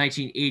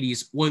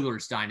 1980s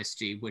Oilers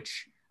dynasty,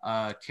 which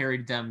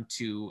carried them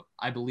to,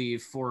 I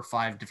believe, 4 or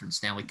 5 different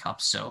Stanley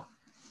Cups. So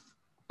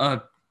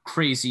a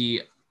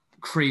crazy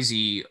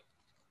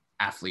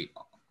athlete.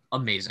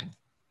 Amazing.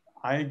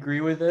 I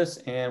agree with this.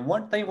 And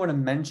one thing I want to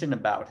mention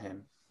about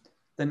him,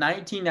 the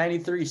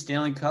 1993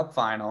 Stanley Cup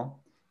final,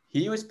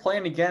 he was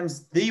playing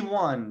against the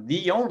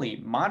only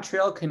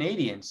Montreal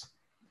Canadiens.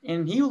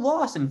 And he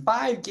lost in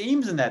 5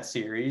 games in that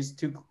series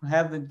to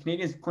have the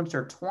Canadiens clinch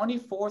their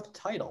 24th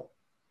title.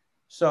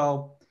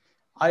 So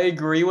I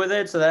agree with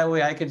it. So that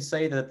way I could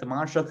say that the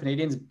Montreal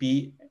Canadiens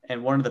beat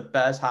and one of the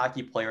best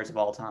hockey players of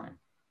all time.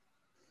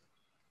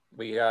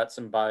 We got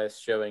some bias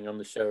showing on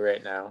the show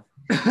right now.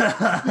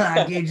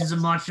 Gage is a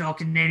Montreal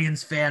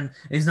Canadiens fan.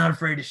 He's not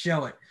afraid to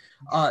show it.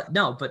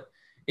 No, but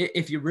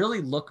if you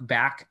really look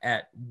back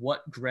at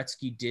what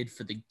Gretzky did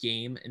for the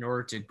game in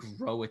order to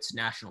grow its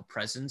national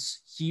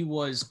presence, he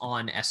was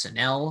on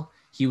SNL.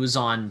 He was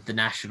on the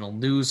national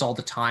news all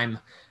the time.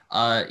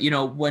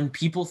 When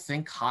people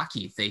think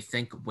hockey, they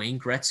think Wayne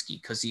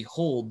Gretzky because he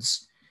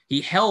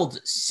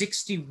held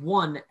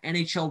 61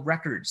 NHL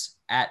records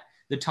at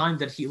the time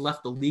that he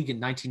left the league in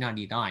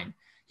 1999.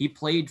 He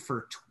played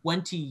for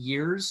 20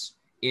 years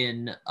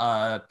in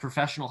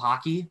professional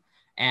hockey,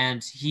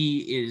 and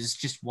he is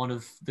just one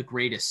of the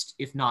greatest,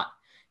 if not,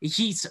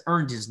 he's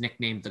earned his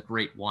nickname, the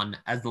Great One,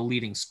 as the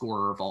leading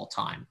scorer of all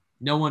time.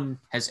 No one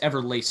has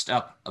ever laced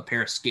up a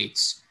pair of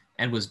skates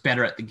and was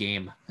better at the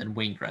game than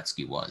Wayne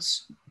Gretzky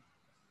was.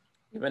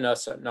 Even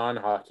us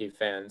non-hockey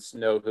fans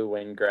know who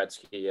Wayne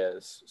Gretzky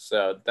is.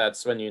 So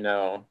that's when you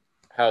know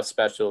how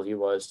special he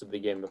was to the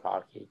game of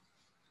hockey.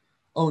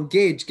 Oh, and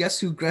Gage, guess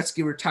who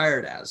Gretzky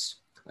retired as?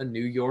 A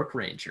New York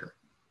Ranger.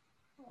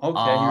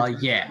 Okay.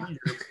 Yeah.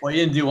 Well,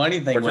 you didn't do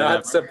anything We're with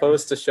not it.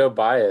 supposed to show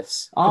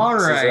bias. All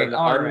This right. is an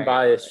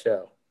unbiased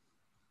show.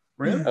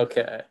 Really?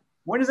 Okay.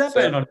 When has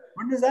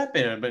that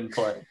been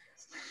played?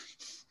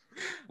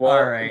 Well,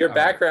 All right, your all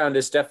background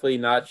is definitely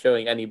not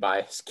showing any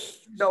bias.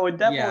 No, it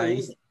definitely Yeah,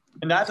 is.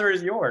 And neither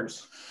is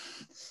yours.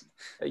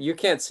 You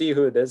can't see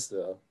who it is,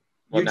 though.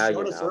 Well, You now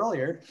showed you us know.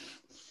 earlier.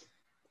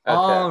 Okay.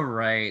 All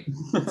right.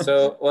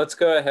 So let's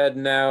go ahead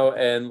now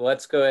and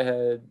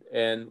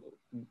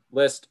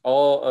list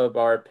all of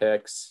our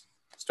picks,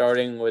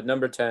 starting with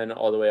number 10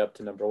 all the way up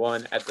to number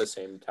 1 at the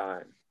same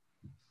time.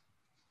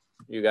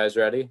 You guys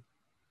ready?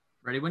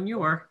 Ready when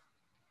you are.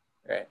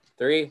 All right.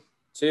 3,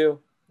 2,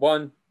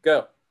 1,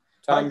 go.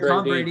 Tom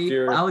Brady,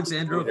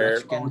 Alexander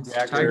Ovechkin,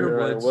 Jack Tiger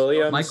Serena Woods,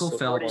 Williams, Michael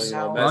Phelps,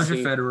 Lionel Roger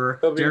Messi,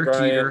 Federer, Kobe Derek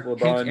Bryant, Jeter, LeBron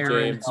Hank Aaron,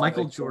 James,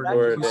 Michael Michael Jordan,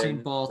 Jordan,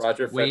 Usain Bolt,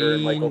 Roger Federer,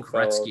 Wayne Michael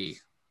Gretzky.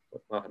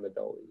 Phelps, Muhammad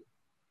Ali.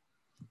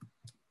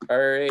 All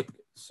right.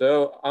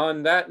 So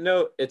on that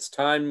note, it's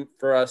time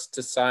for us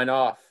to sign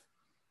off.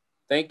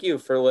 Thank you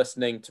for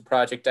listening to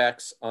Project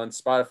X on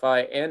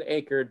Spotify and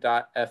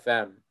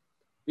Anchor.fm.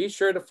 Be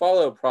sure to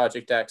follow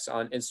Project X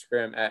on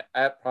Instagram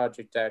at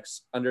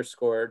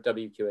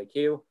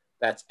ProjectX_WQAQ.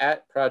 That's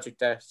at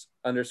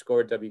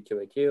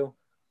ProjectX_WQAQ.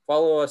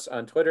 Follow us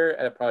on Twitter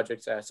at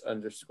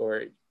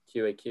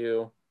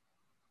ProjectX_QAQ.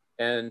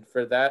 And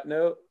for that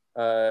note,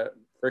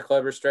 for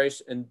Clever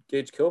Strice and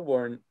Gage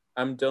Kilborn,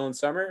 I'm Dylan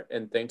Summer,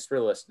 and thanks for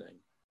listening.